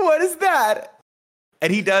 Whoa, what is that?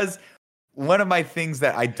 And he does one of my things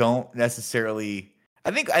that I don't necessarily...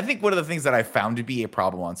 I think one of the things that I found to be a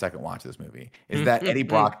problem on second watch of this movie is that Eddie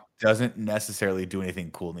Brock doesn't necessarily do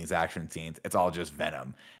anything cool in these action scenes. It's all just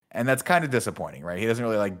Venom. And that's kind of disappointing, right? He doesn't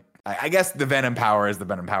really like... I guess the Venom power is the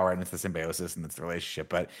Venom power, and it's the symbiosis, and it's the relationship.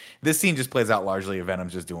 But this scene just plays out largely of Venom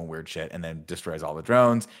just doing weird shit and then destroys all the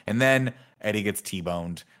drones. And then Eddie gets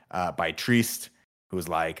T-boned by Treese, who's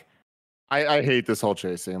like... I hate this whole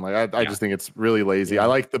chase scene. Like, I just think it's really lazy. I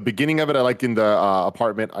like the beginning of it. I like in the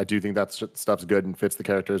apartment. I do think that stuff's good and fits the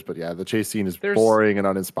characters. But yeah, the chase scene is boring and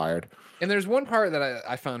uninspired. And there's one part that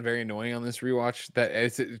I found very annoying on this rewatch that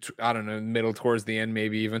it's I don't know, middle towards the end,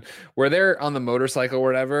 maybe even, where they're on the motorcycle or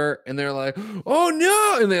whatever, and they're like, oh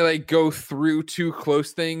no, and they like go through two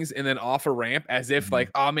close things and then off a ramp as if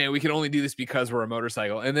like, oh man, we can only do this because we're a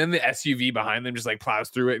motorcycle. And then the SUV behind them just like plows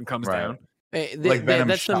through it and comes down. Hey,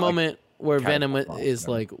 that's the moment where Venom is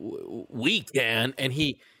like, we can, and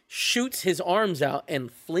he shoots his arms out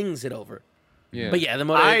and flings it over. Yeah. But yeah,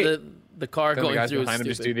 the car going through behind him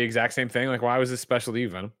just do the exact same thing. Like, why was this special to you,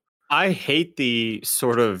 Venom? I hate the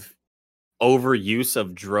sort of overuse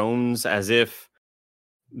of drones as if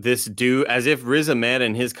Riz Ahmed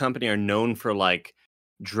and his company are known for like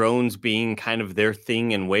drones being kind of their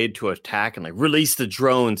thing and way to attack and like release the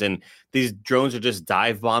drones, and these drones are just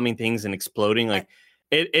dive bombing things and exploding. Like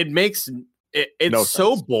it makes it's no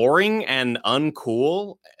so sense. Boring and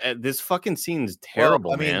uncool. This fucking scene's terrible,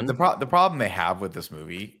 well, I mean, man. The problem they have with this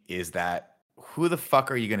movie is that who the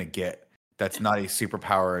fuck are you gonna get that's not a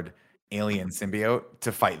superpowered alien symbiote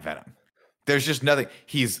to fight Venom? There's just nothing.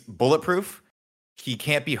 He's bulletproof. He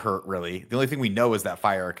can't be hurt, really. The only thing we know is that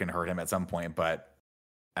fire can hurt him at some point, but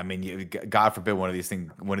I mean, God forbid one of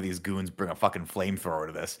these goons bring a fucking flamethrower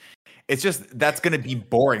to this. It's just, that's going to be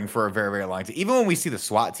boring for a very, very long time. Even when we see the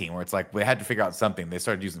SWAT team where it's like, they had to figure out something. They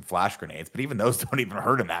started using flash grenades, but even those don't even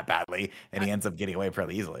hurt him that badly. And he ends up getting away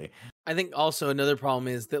fairly easily. I think also another problem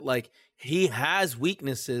is that like he has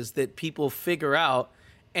weaknesses that people figure out.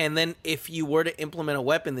 And then if you were to implement a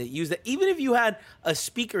weapon that used that, even if you had a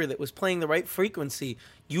speaker that was playing the right frequency,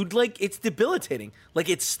 you'd like, it's debilitating. Like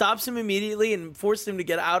it stops him immediately and forces him to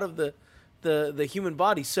get out of the human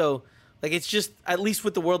body. So like, it's just, at least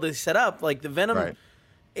with the world they set up, like the Venom, right.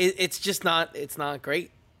 It's not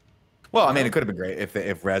great. Well, I mean, it could have been great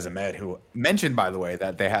if Riz Ahmed, who mentioned, by the way,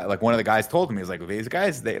 that they had, like, one of the guys told him, he's like, these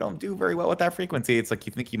guys, they don't do very well with that frequency. It's like,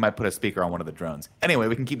 you think you might put a speaker on one of the drones. Anyway,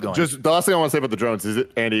 we can keep going. Just the last thing I want to say about the drones is,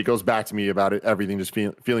 Andy, it goes back to me about it, everything just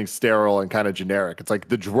feeling sterile and kind of generic. It's like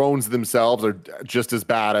the drones themselves are just as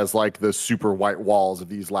bad as like the super white walls of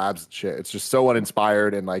these labs and shit. It's just so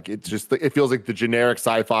uninspired, and like it feels like the generic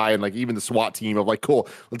sci-fi, and like even the SWAT team of like, cool,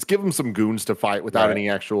 let's give them some goons to fight without any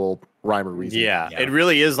actual rhyme or reason. Yeah, it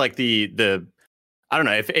really is like the I don't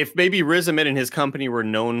know, if maybe Riz Ahmed and his company were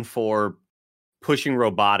known for pushing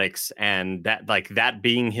robotics and that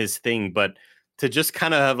being his thing, but to just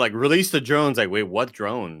kind of have like release the drones. Like, wait, what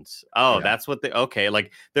drones? Oh, that's what they. Okay,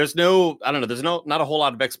 like there's no, I don't know. There's not a whole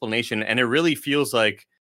lot of explanation, and it really feels like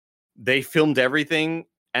they filmed everything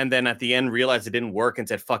and then at the end realized it didn't work and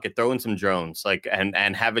said, "Fuck it, throw in some drones," like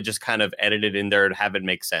and have it just kind of edited in there to have it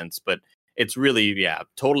make sense. But it's really,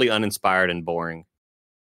 totally uninspired and boring.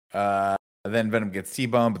 Then Venom gets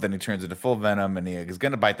T-boned, but then he turns into full Venom, and he's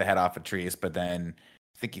gonna bite the head off of Trees, but then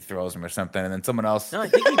I think he throws him or something, and then someone else. No, I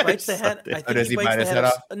think he bites the head. I think he bites the head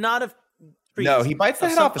off. Not of Trees. No, he bites the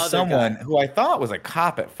head off of someone who I thought was a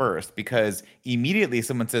cop at first, because immediately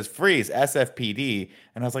someone says "freeze, SFPD,"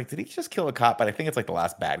 and I was like, did he just kill a cop? But I think it's like the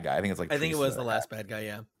last bad guy. I think it's like I think it was the last bad guy.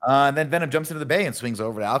 Yeah. And then Venom jumps into the bay and swings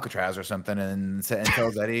over to Alcatraz or something, and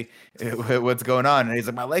tells Eddie what's going on. And he's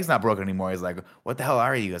like, "My leg's not broken anymore." He's like, "What the hell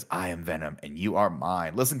are you?" He goes, "I am Venom, and you are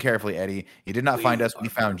mine. Listen carefully, Eddie. You did not find us. We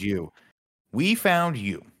found you. We found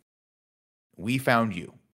you. We found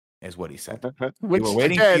you." Is what he said. We were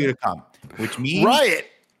waiting for you to come, which means Riot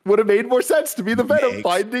would have made more sense to be the Venom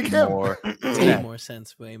finding him. Way more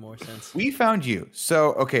sense. We found you.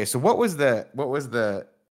 So okay. So what was the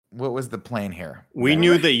plan here? We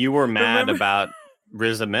knew that you were mad about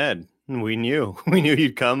Riz Ahmed. We knew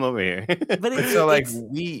you'd come over here. But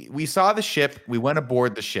we saw the ship. We went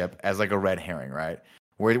aboard the ship as like a red herring, right?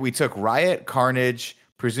 Where we took Riot, Carnage.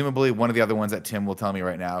 Presumably one of the other ones that Tim will tell me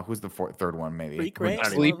right now. Who's the third one? Maybe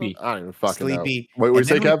Sleepy. I don't even fucking Sleepy. know. Wait, what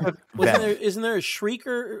did you say, Kev? Isn't there a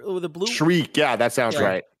Shrieker with a blue? Shriek. Yeah, that sounds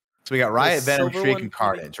right. So we got Riot, Venom, Shriek, and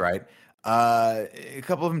Carnage, right? A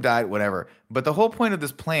couple of them died, whatever. But the whole point of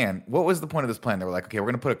this plan, what was the point of this plan? They were like, okay, we're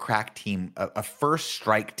going to put a crack team, a first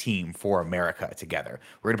strike team for America together.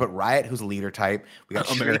 We're going to put Riot, who's a leader type. We got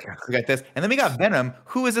Shriek, we got this. And then we got Venom,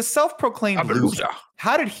 who is a self-proclaimed loser.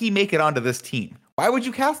 How did he make it onto this team? Why would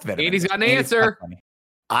you cast Venom? Andy's got an answer.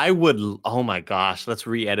 I would. Oh my gosh, let's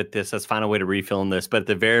re-edit this. Let's find a way to refilm this. But at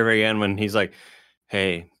the very, very end, when he's like,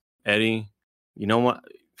 "Hey, Eddie, you know what?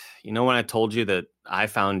 You know when I told you that I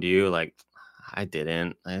found you? Like, I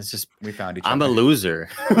didn't. It's just we found each other. I'm a loser.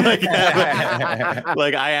 like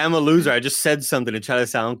I am a loser. I just said something to try to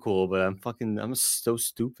sound cool, but I'm so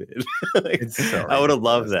stupid. I would have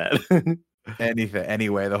loved that."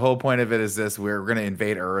 Anyway, the whole point of it is this: we're going to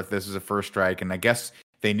invade Earth. This is a first strike, and I guess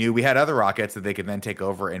they knew we had other rockets that they could then take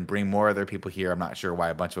over and bring more other people here. I'm not sure why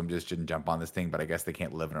a bunch of them just didn't jump on this thing, but I guess they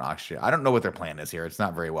can't live in oxygen. I don't know what their plan is here. It's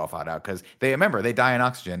not very well thought out because they die in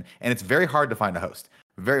oxygen, and it's very hard to find a host.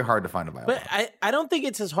 Very hard to find a bio. But I don't think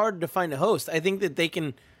it's as hard to find a host. I think that they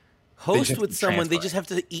can host with someone. They just have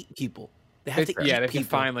to eat people. They have to eat people. They can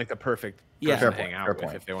find like the perfect person to hang out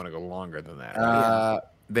with if they want to go longer than that.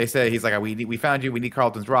 They say he's like, we found you. We need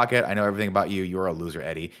Carlton's rocket. I know everything about you. You're a loser,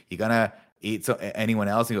 Eddie. You gonna eat anyone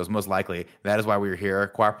else? He goes, most likely. That is why we're here.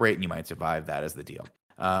 Cooperate, and you might survive. That is the deal.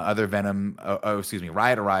 Other Venom,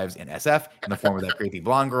 Riot arrives in SF in the form of that creepy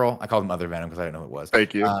blonde girl. I called him Other Venom because I didn't know who it was.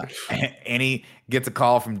 Thank you. Annie gets a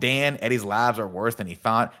call from Dan. Eddie's labs are worse than he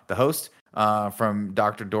thought. The host from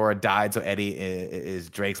Dr. Dora died, so Eddie is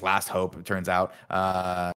Drake's last hope, it turns out.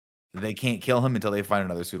 They can't kill him until they find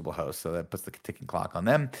another suitable host. So that puts the ticking clock on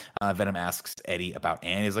them. Venom asks Eddie about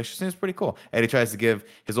Annie. He's like, she seems pretty cool. Eddie tries to give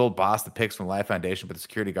his old boss the pics from the Life Foundation, but the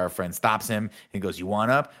security guard friend stops him. He goes, "You want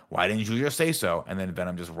up? Why didn't you just say so?" And then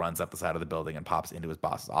Venom just runs up the side of the building and pops into his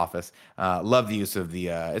boss's office. Love the use of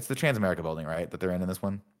it's the Transamerica building, right? That they're in this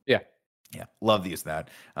one? Yeah. Yeah, love the use of that.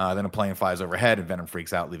 Then a plane flies overhead and Venom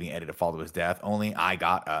freaks out, leaving Eddie to fall to his death. Only I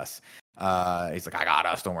got us. He's like, "I got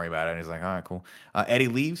us. Don't worry about it." And he's like, "All right, cool." Eddie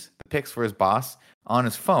leaves the pics for his boss on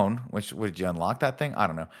his phone. Which would you unlock that thing? I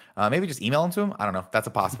don't know. Maybe just email them to him. I don't know. That's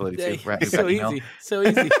a possibility too. So easy. So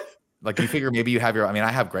easy. Like you figure maybe you have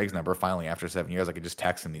I have Greg's number finally after 7 years. I could just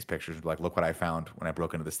text him these pictures and be like, "Look what I found when I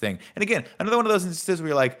broke into this thing." And again, another one of those instances where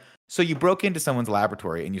you're like, so you broke into someone's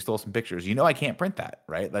laboratory and you stole some pictures. You know I can't print that,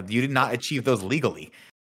 right? Like you did not achieve those legally.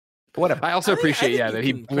 Whatever. I also appreciate that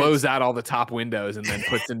he blows out all the top windows and then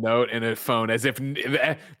puts a note in a phone as if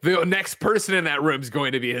the next person in that room is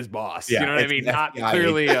going to be his boss. Yeah, you know what I mean? Not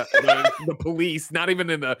clearly the police, not even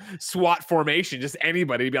in the SWAT formation, just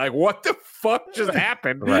anybody to be like, "What the fuck just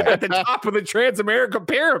happened at the top of the Transamerica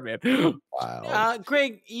pyramid?" Wow.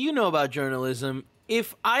 Greg, you know about journalism.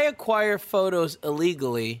 If I acquire photos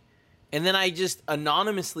illegally and then I just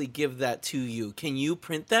anonymously give that to you, can you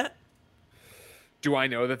print that? Do I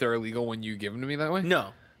know that they're illegal when you give them to me that way? No.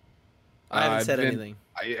 I haven't said anything.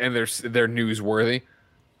 And they're newsworthy,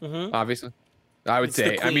 obviously. I would It's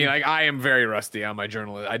say. the I mean, queen. like, I am very rusty on my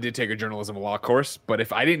journalism. I did take a journalism law course, but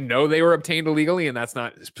if I didn't know they were obtained illegally and that's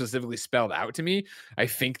not specifically spelled out to me, I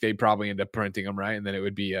think they'd probably end up printing them, right? And then it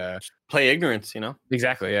would be Play ignorance, you know.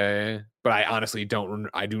 exactly. Yeah. But I honestly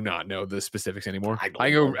I do not know the specifics anymore. I don't I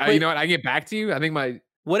go. know. You know what? I get back to you. I think my.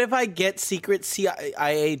 What if I get secret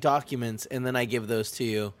CIA documents and then I give those to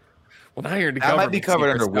you? Well, now you're into That might be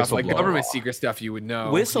government covered secret under stuff. Like whistleblower government law. secret stuff, you would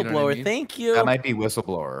know. Whistleblower, You know what I mean? thank you. That might be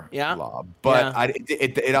whistleblower Yeah. law, but Yeah.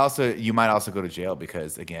 it also you might also go to jail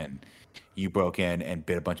because again, you broke in and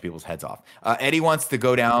bit a bunch of people's heads off. Eddie wants to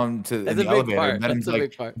go down to That's in a the big elevator. part. And Venom's That's a like,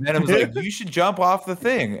 big part. Venom's like, you should jump off the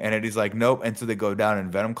thing, and Eddie's like, nope. And so they go down,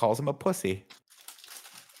 and Venom calls him a pussy.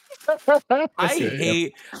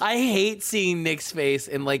 I hate seeing Nick's face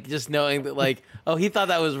and like just knowing that like, oh, he thought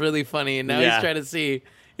that was really funny, and now Yeah. he's trying to see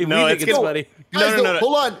if No, we think it's it's good. funny. Guys, no.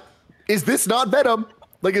 hold on. Is this not Venom?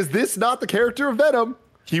 Like, is this not the character of Venom?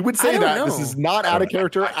 He would say don't that. This know. is not out of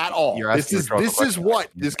character at all. You're This asking is rhetorical this is what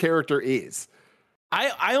this character is.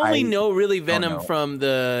 I only know really Venom know. from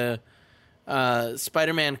the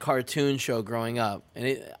Spider-Man cartoon show growing up,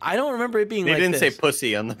 and I don't remember it being They like didn't say this.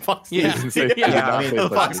 pussy on the Fox. Yeah. News. Yeah. I mean, The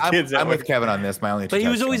Fox Kids I'm Network. with Kevin on this. My only, But he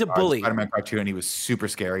was touchdown always a are bully. Spider-Man cartoon. He was super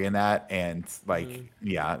scary in that, and like,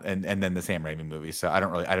 yeah, and then the Sam Raimi movie. So I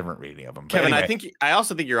didn't read any of them. But Kevin, anyway, I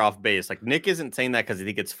also think you're off base. Like Nick isn't saying that because he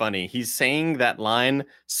think it's funny. He's saying that line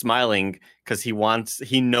smiling because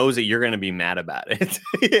he knows that you're going to be mad about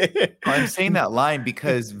it. I'm saying that line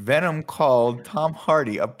because Venom called Tom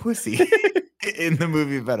Hardy a pussy in the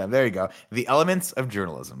movie Venom. There you go. The Elements of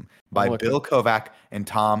Journalism by Bill Kovac and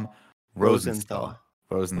Tom Rosenthal.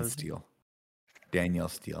 Rosensteel. Daniel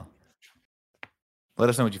Steele. Let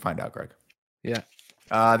us know what you find out, Greg. Yeah.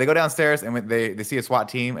 They go downstairs and they see a SWAT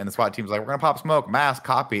team, and the SWAT team's like, we're going to pop smoke, mask,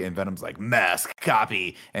 copy. And Venom's like, mask,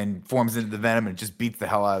 copy, and forms into the Venom and just beats the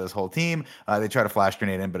hell out of this whole team. They try to flash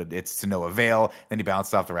grenade in, but it's to no avail. Then he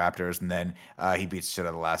bounces off the Raptors, and then he beats the shit out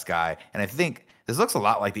of the last guy. And I think this looks a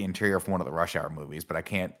lot like the interior from one of the Rush Hour movies, but I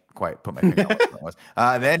can't quite put my finger on what it was.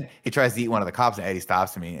 Then he tries to eat one of the cops, and Eddie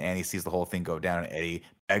stops him, and he sees the whole thing go down, and Eddie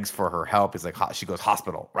begs for her help. He's like, she goes,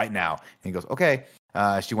 hospital right now. And he goes, okay.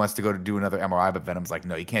 She wants to go to do another MRI, but Venom's like,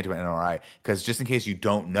 no, you can't do an MRI because just in case you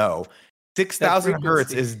don't know, 6,000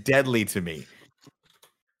 hertz is deadly to me.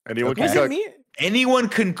 Anyone Was can it cook. me? Anyone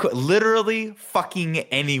can cook. Literally, fucking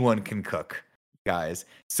anyone can cook, guys.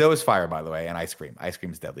 So is fire, by the way, and ice cream. Ice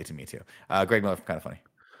cream is deadly to me too. Greg Miller from Kind of Funny.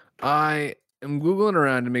 I am Googling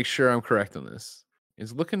around to make sure I'm correct on this.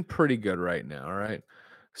 It's looking pretty good right now. All right.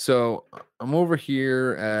 So I'm over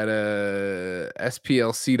here at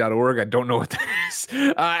splc.org. I don't know what that is.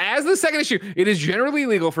 As the second issue, it is generally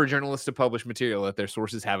illegal for journalists to publish material that their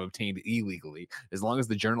sources have obtained illegally, as long as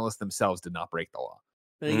the journalists themselves did not break the law.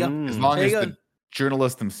 There you go. As long There as you go. the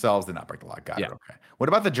journalists themselves did not break the law. Got it. Okay. What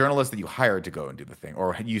about the journalist that you hired to go and do the thing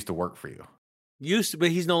or used to work for you? Used to, but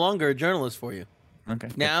he's no longer a journalist for you. Okay.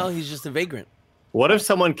 Now he's just a vagrant. What if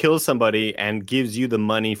someone kills somebody and gives you the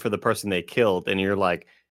money for the person they killed, and you're like,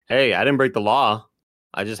 hey, I didn't break the law.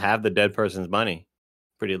 I just have the dead person's money.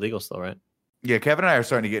 Pretty illegal still, right? Yeah, Kevin and I are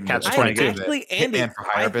starting to get into Catch the 22. Actually, Andy, hitman for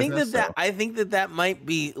hire I think business, that so- I think that might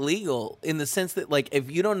be legal in the sense that like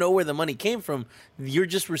if you don't know where the money came from, you're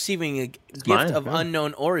just receiving a gift mine, of yeah.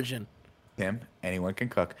 unknown origin. Him, anyone can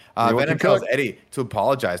cook. Anyone Venom can tells cook. Eddie to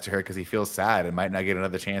apologize to her because he feels sad and might not get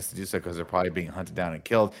another chance to do so because they're probably being hunted down and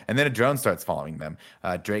killed. And then a drone starts following them.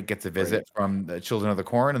 Drake gets a visit from the Children of the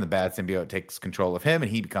Corn, and the bad symbiote takes control of him, and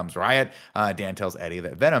he becomes Riot. Dan tells Eddie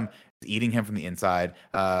that Venom is eating him from the inside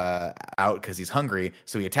out because he's hungry.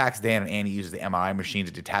 So he attacks Dan, and Annie uses the MRI machine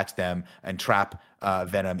to detach them and trap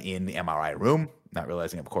Venom in the MRI room. Not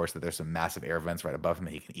realizing, of course, that there's some massive air vents right above him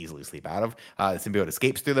that he can easily sleep out of. The symbiote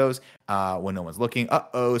escapes through those when no one's looking.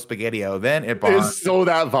 Spaghetti-O. Then it bonds. It's so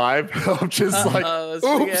that vibe. I'm just like,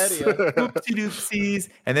 Spaghetti-O. oops. Oopsie-doopsies.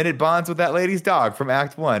 And then it bonds with that lady's dog from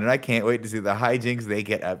Act 1. And I can't wait to see the hijinks they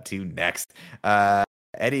get up to next.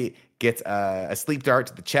 Eddie gets a sleep dart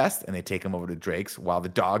to the chest, and they take him over to Drake's while the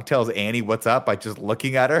dog tells Annie what's up by just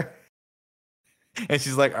looking at her. And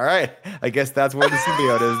she's like, all right, I guess that's where the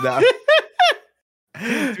symbiote is now.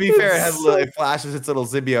 To be fair, it flashes its little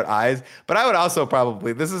symbiote eyes. But I would also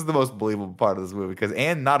probably, this is the most believable part of this movie because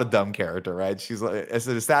Anne, not a dumb character, right? She's like, as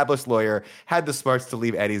an established lawyer, had the smarts to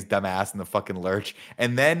leave Eddie's dumb ass in the fucking lurch,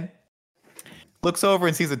 and then looks over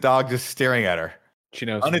and sees a dog just staring at her, She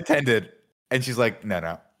knows. unattended, and she's like,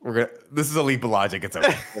 no, this is a leap of logic. It's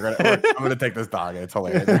okay. I'm gonna take this dog. And it's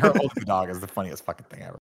hilarious. And her holding the dog is the funniest fucking thing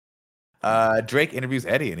ever. Drake interviews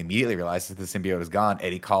Eddie and immediately realizes the symbiote is gone.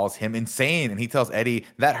 Eddie calls him insane, and he tells Eddie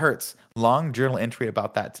that hurts. Long journal entry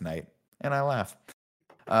about that tonight, and I laugh.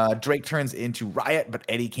 Drake turns into Riot, but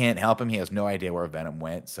Eddie can't help him. He has no idea where Venom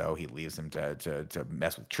went, so he leaves him to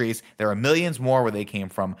mess with Treese. There are millions more where they came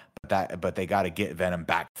from, but they got to get Venom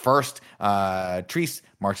back first. Treese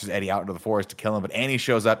marches Eddie out into the forest to kill him, but Annie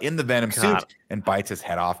shows up in the Venom suit and bites his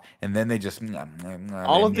head off, and then they just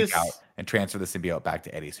all of this out and transfer the symbiote back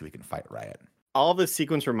to Eddie so he can fight Riot. All of this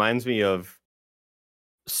sequence reminds me of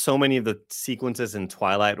so many of the sequences in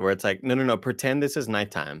Twilight where it's like, no, pretend this is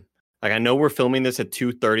nighttime. Like, I know we're filming this at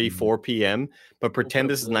 2:30, 4 p.m., but pretend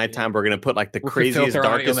this is nighttime. We're going to put like the craziest,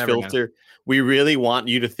 darkest filter. We really want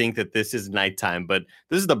you to think that this is nighttime, but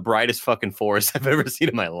this is the brightest fucking forest I've ever seen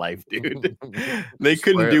in my life, dude. They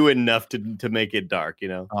couldn't do enough to make it dark, you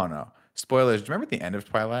know? Oh, no. Spoilers. Do you remember at the end of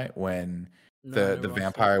Twilight when the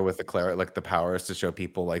vampire with the powers to show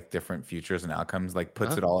people like different futures and outcomes, like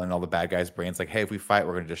puts it all in all the bad guys' brains, like, hey, if we fight,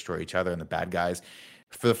 we're going to destroy each other, and the bad guys,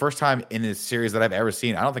 for the first time in this series that I've ever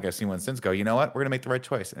seen, I don't think I've seen one since, go, you know what? We're going to make the right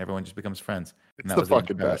choice. And everyone just becomes friends. It's the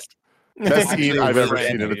fucking best. Best scene I've ever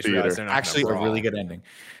seen in a theater. Actually, a really good ending.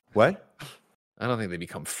 What? I don't think they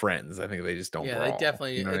become friends. I think they just don't brawl. They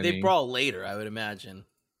definitely, you know they brawl later, I would imagine.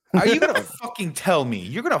 Are you going to fucking tell me?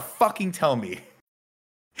 You're going to fucking tell me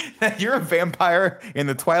that you're a vampire in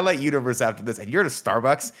the Twilight universe after this, and you're at a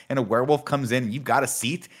Starbucks, and a werewolf comes in, and you've got a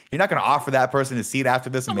seat. You're not going to offer that person a seat after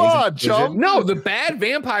this amazing. Come on, Joe. No, the bad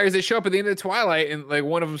vampires that show up at the end of Twilight, and like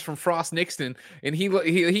one of them's from Frost Nixon, and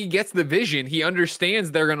he gets the vision. He understands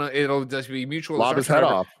it'll just be mutual. Lob his head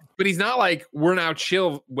off. But he's not like, we're now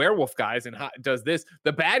chill werewolf guys and does this.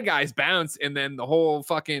 The bad guys bounce, and then the whole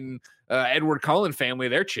fucking Edward Cullen family,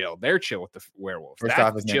 they're chill. They're chill with the werewolves.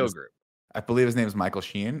 That's the chill group. I believe his name is Michael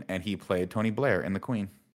Sheen, and he played Tony Blair in The Queen.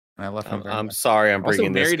 And I love him. I'm sorry, I'm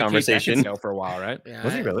bringing this conversation. For a while, right? Yeah,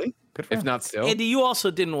 was he really? Good for him. If not still. Andy, you also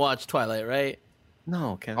didn't watch Twilight, right?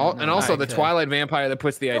 No, Kevin. And also the Twilight vampire that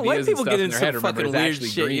puts the ideas and stuff in their head. Remember, it's actually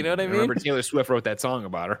shit, green. You know what I mean? Remember, Taylor Swift wrote that song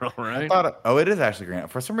about her. All right. It is actually green.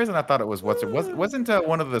 For some reason, I thought it was wasn't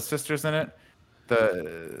one of the sisters in it,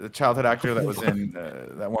 the childhood actor that was in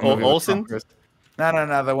that one movie. Olsen.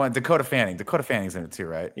 No, the one Dakota Fanning. Dakota Fanning's in it too,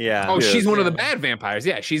 right? Yeah. Oh, she's one of the bad vampires.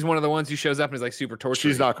 Yeah, she's one of the ones who shows up and is like super tortured.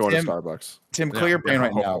 She's not going to Starbucks. Tim, clear your brain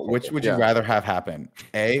right now. Which would you rather have happen?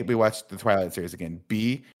 A, we watch the Twilight series again.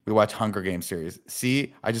 B, we watch Hunger Games series.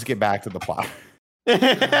 C, I just get back to the plot.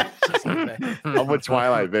 I'm with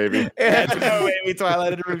Twilight, baby. That's no way we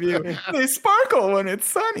Twilight in review. They sparkle when it's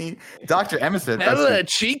sunny. Dr. Emerson. Hello,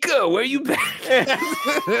 Chico, where you been?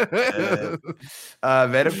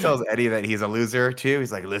 Venom tells Eddie that he's a loser too.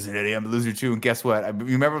 He's like, listen, Eddie, I'm a loser too. And guess what? You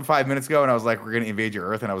remember 5 minutes ago when I was like, we're going to invade your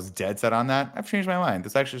Earth, and I was dead set on that? I've changed my mind.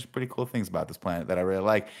 There's actually some pretty cool things about this planet that I really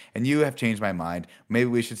like. And you have changed my mind.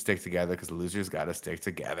 Maybe we should stick together because the losers got to stick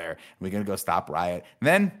together. We're going to go stop Riot. And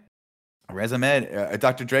then Rez Ahmed,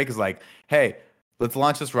 Dr. Drake is like, hey, let's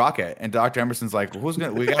launch this rocket. And Dr. Emerson's like, we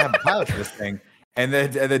got to have a pilot for this thing. And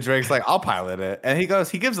then Drake's like, I'll pilot it. And he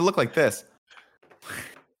gives a look like this.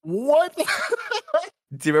 What? Do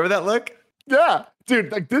you remember that look? Yeah.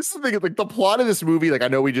 Dude, like this is the thing, like the plot of this movie, like I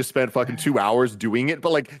know we just spent fucking 2 hours doing it,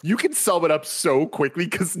 but like you can sum it up so quickly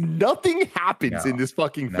because nothing happens in this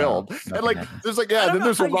fucking film. And like happens. There's like, then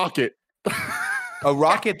there's a rocket. A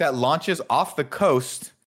rocket that launches off the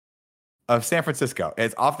coast of San Francisco.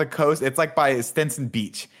 It's off the coast. It's like by Stinson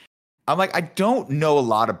Beach. I'm like, I don't know a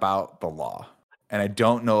lot about the law, and I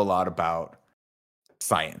don't know a lot about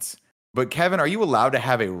science. But Kevin, are you allowed to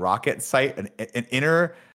have a rocket site, an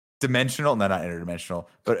interdimensional, no, not interdimensional,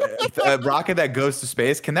 but a rocket that goes to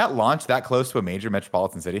space? Can that launch that close to a major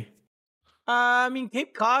metropolitan city? I mean,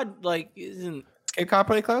 Cape Cod, isn't Cape Cod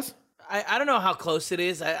pretty close? I don't know how close it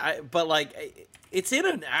is. But it's in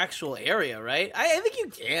an actual area, right? I think you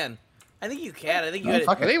can. I think you can. I think you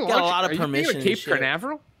got a lot of permission. Cape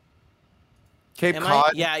Canaveral? Cape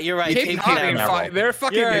Cod? Yeah, you're right. Cape Canaveral. They're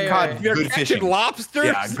fucking Cape Cod, they're good catching fishing. lobsters.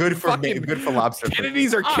 Yeah, good for lobster.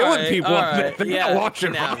 Kennedys are killing people. Right. They're not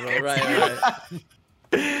watching. Right.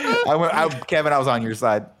 Kevin, I was on your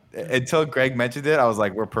side. Until Greg mentioned it, I was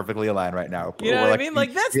like, we're perfectly aligned right now. You know what I mean?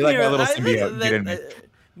 Like, that's like my little symbiote.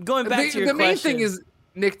 Going back to your question. The main thing is,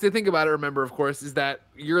 Nick, to think about it, remember, of course, is that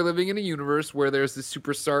you're living in a universe where there's this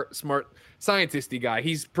super smart scientist-y guy.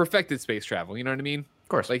 He's perfected space travel. You know what I mean? Of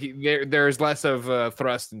course. Like there's less of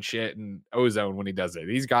thrust and shit and ozone when he does it.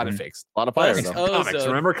 He's got it fixed. A lot of fire. Comics.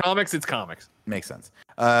 Remember comics? It's comics. Makes sense.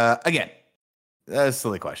 Again, That's a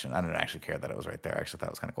silly question. I didn't actually care that it was right there. I actually thought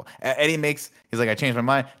it was kind of cool. Eddie he's like, I changed my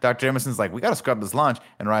mind. Dr. Emerson's like, we got to scrub this lunch.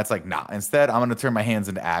 And Riot's like, nah. Instead, I'm going to turn my hands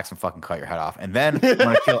into axe and fucking cut your head off. And then I'm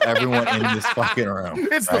going to kill everyone in this fucking room.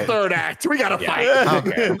 It's the third act. We got to fight.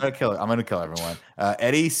 Okay, I'm going to kill everyone.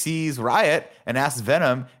 Eddie sees Riot and asks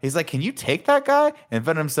Venom, he's like, can you take that guy? And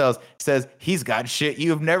Venom says he's got shit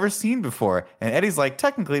you've never seen before. And Eddie's like,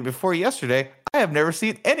 technically, before yesterday, I have never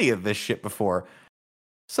seen any of this shit before.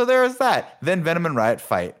 So there is that. Then Venom and Riot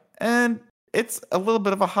fight. And it's a little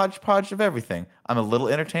bit of a hodgepodge of everything. I'm a little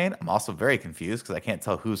entertained. I'm also very confused because I can't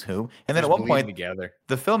tell who's who. And then at one point, together.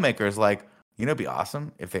 The filmmaker is like, it'd be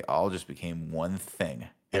awesome if they all just became one thing.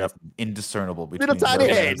 And it's indiscernible between tiny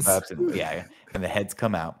heads. And the heads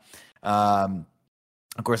come out.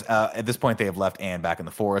 Of course, at this point, they have left Anne back in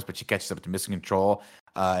the forest, but she catches up to Missing Control.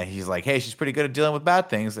 He's like, hey, she's pretty good at dealing with bad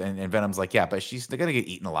things. And Venom's like, yeah, but she's going to get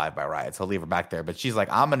eaten alive by Riot, so I'll leave her back there. But she's like,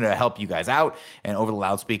 I'm going to help you guys out. And over the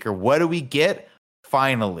loudspeaker, what do we get?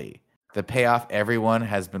 Finally, the payoff everyone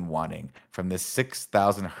has been wanting from this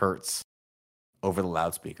 6,000 hertz over the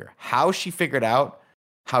loudspeaker. How she figured out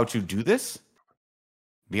how to do this,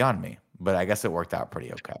 beyond me. But I guess it worked out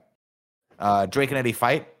pretty okay. Drake and Eddie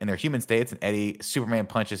fight in their human states, and Eddie Superman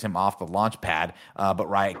punches him off the launch pad, but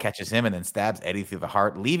Riot catches him and then stabs Eddie through the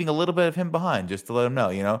heart, leaving a little bit of him behind just to let him know.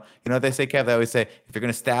 You know what they say, Kev? They always say, if you're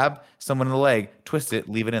going to stab someone in the leg, twist it,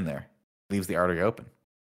 leave it in there. Leaves the artery open.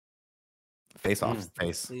 Face off.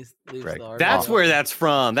 Face. That's where that's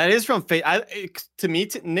from. That is from Face. To me,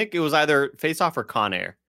 Nick, it was either Face Off or Con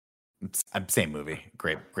Air. Same movie.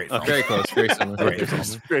 Great film. Very close. Great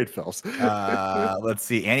films. Great films. Let's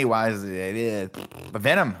see. Annie Wise,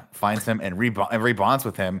 Venom finds him and rebonds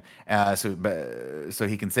with him, so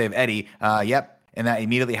he can save Eddie. Yep. And that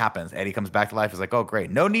immediately happens. Eddie comes back to life. He's like, oh,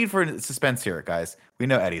 great. No need for suspense here, guys. We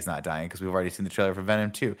know Eddie's not dying because we've already seen the trailer for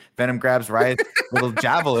Venom 2. Venom grabs Riot's little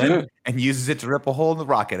javelin and uses it to rip a hole in the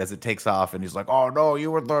rocket as it takes off. And he's like, oh, no,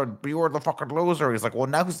 you were the fucking loser. He's like, well,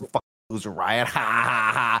 now who's the fucking loser, Riot? Ha,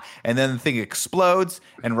 ha, ha. And then the thing explodes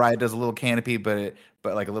and Riot does a little canopy, but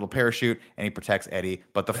like a little parachute, and he protects Eddie.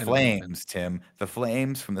 But the flames, Tim, the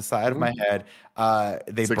flames from the side of my head,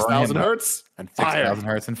 they 6,000 hertz and fire. 6,000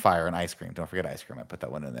 hertz and fire and ice cream. Don't forget ice cream. I put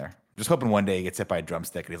that one in there. Just hoping one day he gets hit by a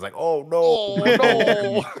drumstick and he's like, oh no,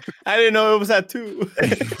 no. I didn't know it was that too.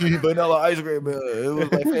 Vanilla ice cream. It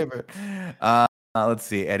was my favorite. Let's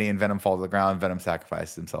see. Eddie and Venom fall to the ground. Venom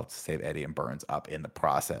sacrifices himself to save Eddie and burns up in the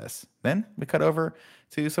process. Then we cut over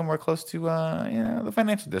to somewhere close to the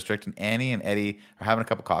financial district, and Annie and Eddie are having a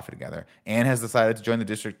cup of coffee together. Anne has decided to join the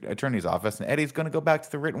district attorney's office, and Eddie's going to go back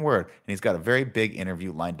to the written word, and he's got a very big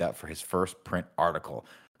interview lined up for his first print article.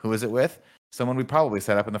 Who is it with? Someone we probably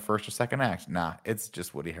set up in the first or second act. Nah, it's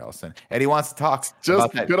just Woody Harrelson. Eddie wants to talk.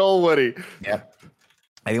 Just good old Woody. Yeah.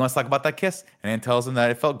 Eddie wants to talk about that kiss, and Anne tells him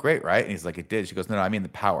that it felt great, right? And he's like, it did. She goes, no, I mean the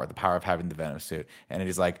power of having the Venom suit. And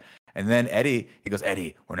he's like, and then he goes,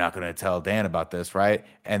 Eddie, we're not going to tell Dan about this, right?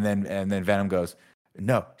 And then Venom goes,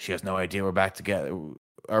 no, she has no idea we're back together,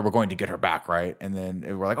 or we're going to get her back, right? And then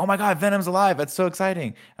we're like, oh my God, Venom's alive. That's so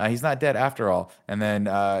exciting. He's not dead after all. And then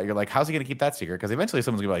you're like, how's he going to keep that secret? Because eventually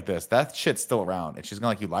someone's going to be like this. That shit's still around. And she's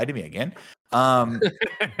going to like, you lied to me again?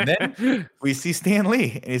 Then we see Stan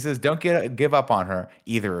Lee, and he says, don't give up on her,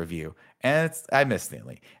 either of you. And I miss Stan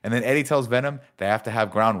Lee. And then Eddie tells Venom they have to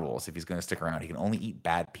have ground rules if he's going to stick around. He can only eat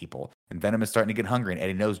bad people. And Venom is starting to get hungry, and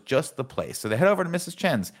Eddie knows just the place. So they head over to Mrs.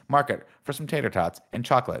 Chen's market for some tater tots and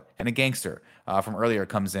chocolate. And a gangster from earlier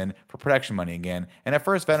comes in for protection money again. And at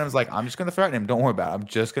first, Venom's like, I'm just going to threaten him. Don't worry about it. I'm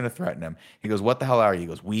just going to threaten him. He goes, what the hell are you? He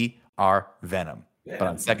goes, we are Venom. Yeah. But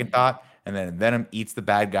on second thought, and then Venom eats the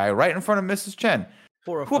bad guy right in front of Mrs. Chen,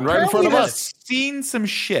 who right in front of us. Seen some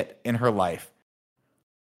shit in her life.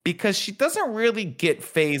 Because she doesn't really get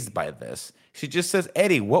fazed by this. She just says,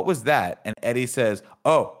 Eddie, what was that? And Eddie says,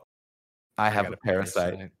 oh, I have a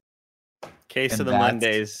parasite. Case of the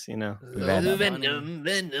Mondays, Venom.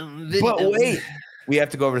 But wait, we have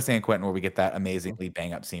to go over to San Quentin where we get that amazingly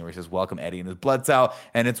bang up scene where he says, welcome Eddie in his blood cell.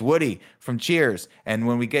 And it's Woody from Cheers. And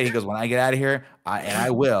he goes, when I get out of here, I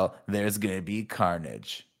will, there's going to be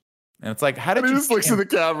carnage. And it's like, how did you just looks at the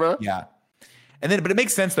camera? Yeah. But it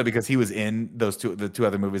makes sense though because he was in the two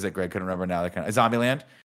other movies that Greg couldn't remember now. Like Zombieland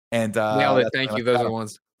and thank you. Those are the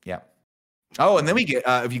ones. Yeah. Oh, and then we get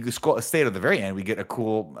if you stay to the very end, we get a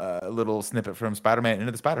cool little snippet from Spider-Man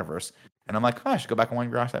Into the Spider-Verse, and I'm like, I should go back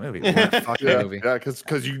and watch that movie. Yeah,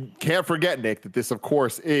 because you can't forget, Nick, that this of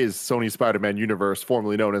course is Sony Spider-Man universe,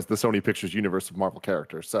 formerly known as the Sony Pictures universe of Marvel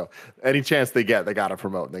characters. So any chance they get, they got to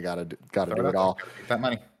promote and they got to do it all. Get that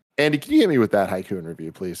money. Andy, can you hit me with that haiku in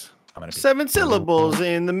review, please? 7 syllables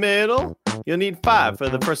in the middle. You'll need 5 for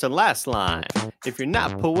the first and last line. If you're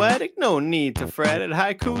not poetic, no need to fret it.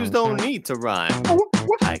 Haikus don't need to rhyme.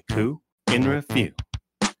 Haiku in review.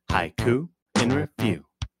 Haiku in review.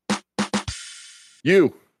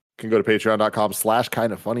 You can go to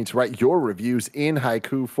patreon.com/kindafunny to write your reviews in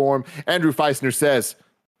haiku form. Andrew Feisner says,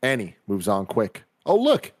 Annie moves on quick. Oh,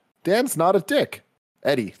 look, Dan's not a dick.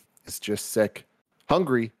 Eddie is just sick.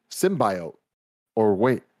 Hungry symbiote. Or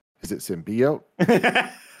wait, is it symbiote?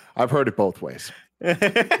 I've heard it both ways.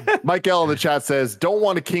 Mike L in the chat says, don't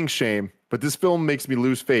want to king shame, but this film makes me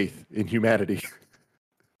lose faith in humanity.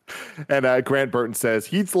 And Grant Burton says,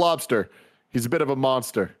 he eats lobster. He's a bit of a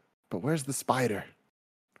monster. But where's the spider?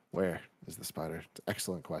 Where is the spider?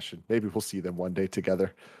 Excellent question. Maybe we'll see them one day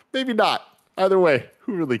together. Maybe not. Either way,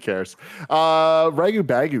 who really cares? Ragu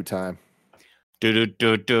Bagu time.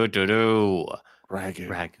 Do-do-do-do-do-do. Ragu.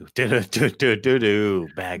 Ragu. Do-do-do-do-do-do.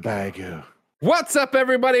 Bagu. What's up,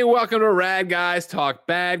 everybody? Welcome to Rad Guys Talk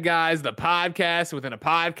Bad Guys, the podcast within a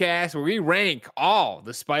podcast where we rank all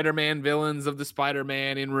the Spider-Man villains of the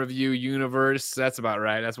Spider-Man in review universe. That's about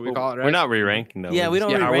right. That's what we call it, right? We're not re-ranking those. Yeah, we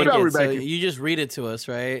don't Yeah, re-rank we're not it, so re-ranking. you just read it to us,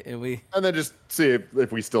 right? And then just see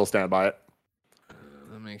if we still stand by it.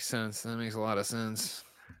 That makes sense. That makes a lot of sense.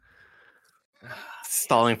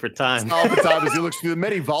 Stalling for time. All the time as he looks through the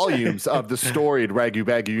many volumes of the storied Ragu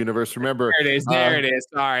Bagu universe. Remember, There it is. There it is.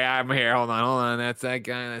 Sorry, I'm here. Hold on. That's that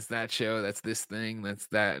guy. That's that show. That's this thing. That's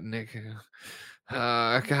that Nick.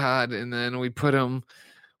 God. And then we put him.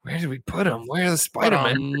 Where did we put him? Where are the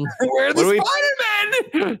Spider-Man? Where are the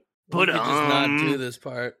Spider-Man? Put we just not do this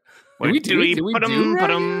part. Do we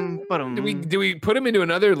put him into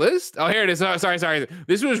another list? Oh, here it is. Oh, sorry.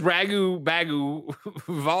 This was Ragu Bagu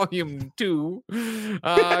Volume 2.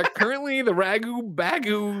 Currently, the Ragu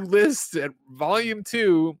Bagu list at Volume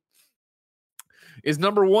 2 is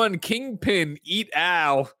number 1, Kingpin, Eat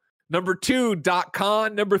Al. Number 2, Doc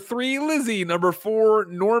Con. Number 3, Lizzie. Number 4,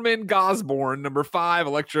 Norman Gosborn. Number 5,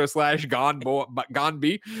 Electra /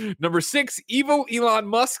 Gonby. Number 6, Evil Elon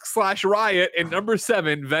Musk / Riot. And number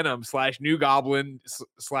 7, Venom / New Goblin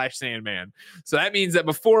 / Sandman. So that means that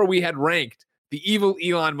before we had ranked the Evil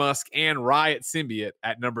Elon Musk and Riot symbiote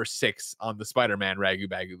at number 6 on the Spider-Man Ragu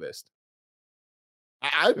Bagu list.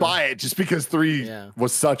 I buy it just because 3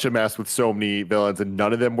 was such a mess with so many villains and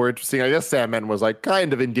none of them were interesting. I guess Sandman was like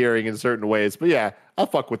kind of endearing in certain ways, but yeah, I'll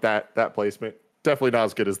fuck with that placement. Definitely not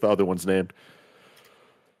as good as the other one's named.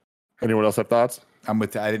 Anyone else have thoughts? I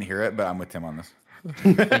didn't hear it, but I'm with Tim on this.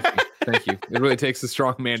 Thank you. It really takes a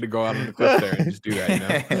strong man to go out on the cliff there and just do that, you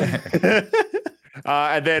know?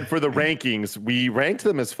 And then for the rankings, we ranked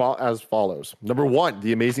them as follows. Number 1,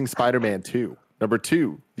 The Amazing Spider-Man 2. Number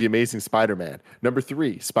 2, The Amazing Spider-Man. Number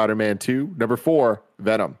 3, Spider-Man 2. Number 4,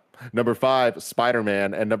 Venom. Number 5,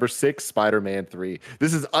 Spider-Man. And number 6, Spider-Man 3.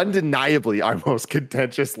 This is undeniably our most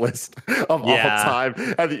contentious list of all time.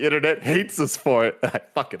 And the internet hates us for it. I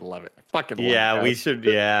fucking love it. We should.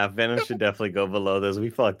 Yeah, Venom should definitely go below those. We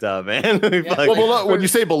fucked up, man. When you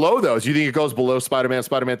say below those, you think it goes below Spider-Man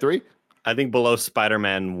 3? I think below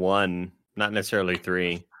Spider-Man 1, not necessarily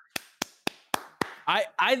 3.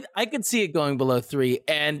 I could see it going below 3,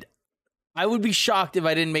 and I would be shocked if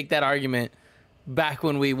I didn't make that argument back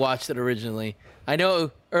when we watched it originally. I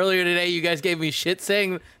know earlier today you guys gave me shit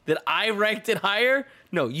saying that I ranked it higher.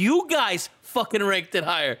 No, you guys fucking ranked it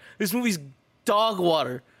higher. This movie's dog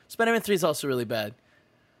water. Spider-Man 3 is also really bad.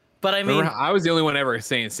 But I mean, remember, I was the only one ever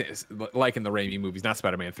saying like in the Raimi movies, not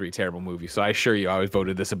Spider-Man 3, terrible movie. So I assure you, I always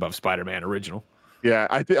voted this above Spider-Man original. Yeah,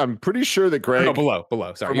 I'm pretty sure that Greg. No,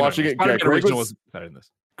 below. Sorry, watching it. Spider-Man Greg original was better than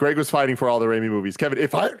this. Greg was fighting for all the Raimi movies. Kevin,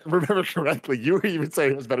 if I remember correctly, you were even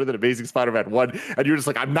saying it was better than Amazing Spider-Man 1, and you were just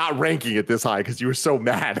like, I'm not ranking it this high because you were so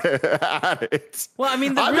mad at it. Well, I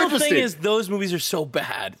mean, the real thing is those movies are so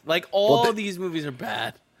bad. Like, all these movies are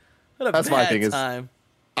bad. That's my thing time.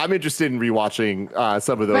 I'm interested in rewatching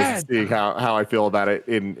some of those and seeing how I feel about it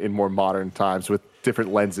in more modern times with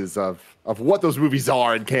different lenses of what those movies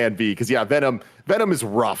are and can be. Because, Venom is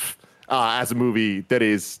rough as a movie that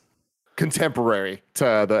is contemporary to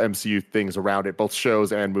the MCU things around it, both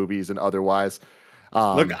shows and movies and otherwise.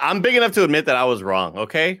 Look, I'm big enough to admit that I was wrong,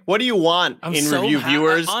 okay? What do you want review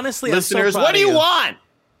viewers, honestly, listeners? What do you want?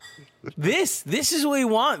 This is what we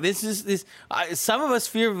want. Some of us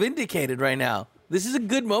feel vindicated right now. This is a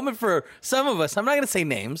good moment for some of us. I'm not going to say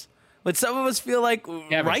names, but some of us feel like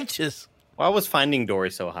righteous. Why was Finding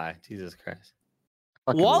Dory so high? Jesus Christ.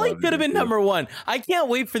 Wall-E could have been number 1. I can't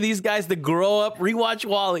wait for these guys to grow up, rewatch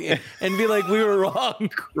Wall-E, and be like, we were wrong.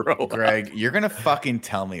 Greg, you're going to fucking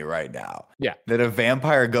tell me right now that a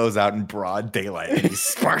vampire goes out in broad daylight and he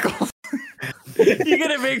sparkles. You're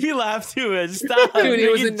gonna make me laugh too. Stop. Dude,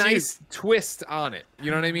 it was a nice twist on it.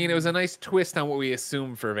 You know what I mean? It was a nice twist on what we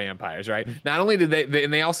assume for vampires, right? Not only did they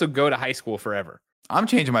and they also go to high school forever. I'm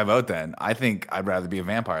changing my vote then. I think I'd rather be a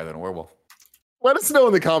vampire than a werewolf. Let us know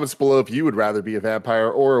in the comments below if you would rather be a vampire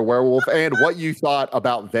or a werewolf and what you thought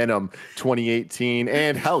about Venom 2018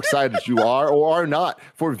 and how excited you are or are not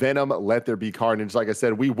for Venom Let There Be Carnage. Like I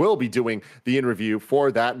said, we will be doing the interview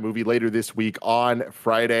for that movie later this week on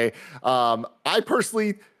Friday. I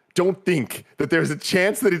personally don't think that there's a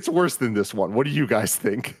chance that it's worse than this one. What do you guys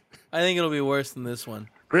think? I think it'll be worse than this one.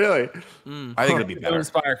 Really? I think it'll be better. It'll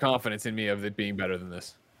inspire confidence in me of it being better than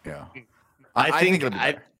this. Yeah. I think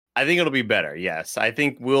it'll be better. Yes, I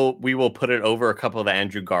think we will put it over a couple of the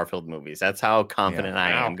Andrew Garfield movies. That's how confident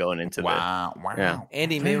I am going into this. Wow. Yeah.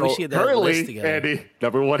 Andy, maybe we should get that Currently, list together. Andy,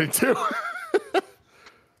 number 1 and 2.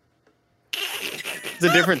 It's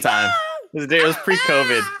a different time. It was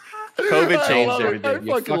pre-COVID. COVID changed everything.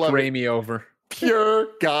 You fuck Raimi over. Pure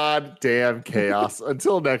goddamn chaos.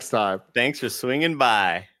 Until next time. Thanks for swinging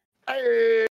by. Hey.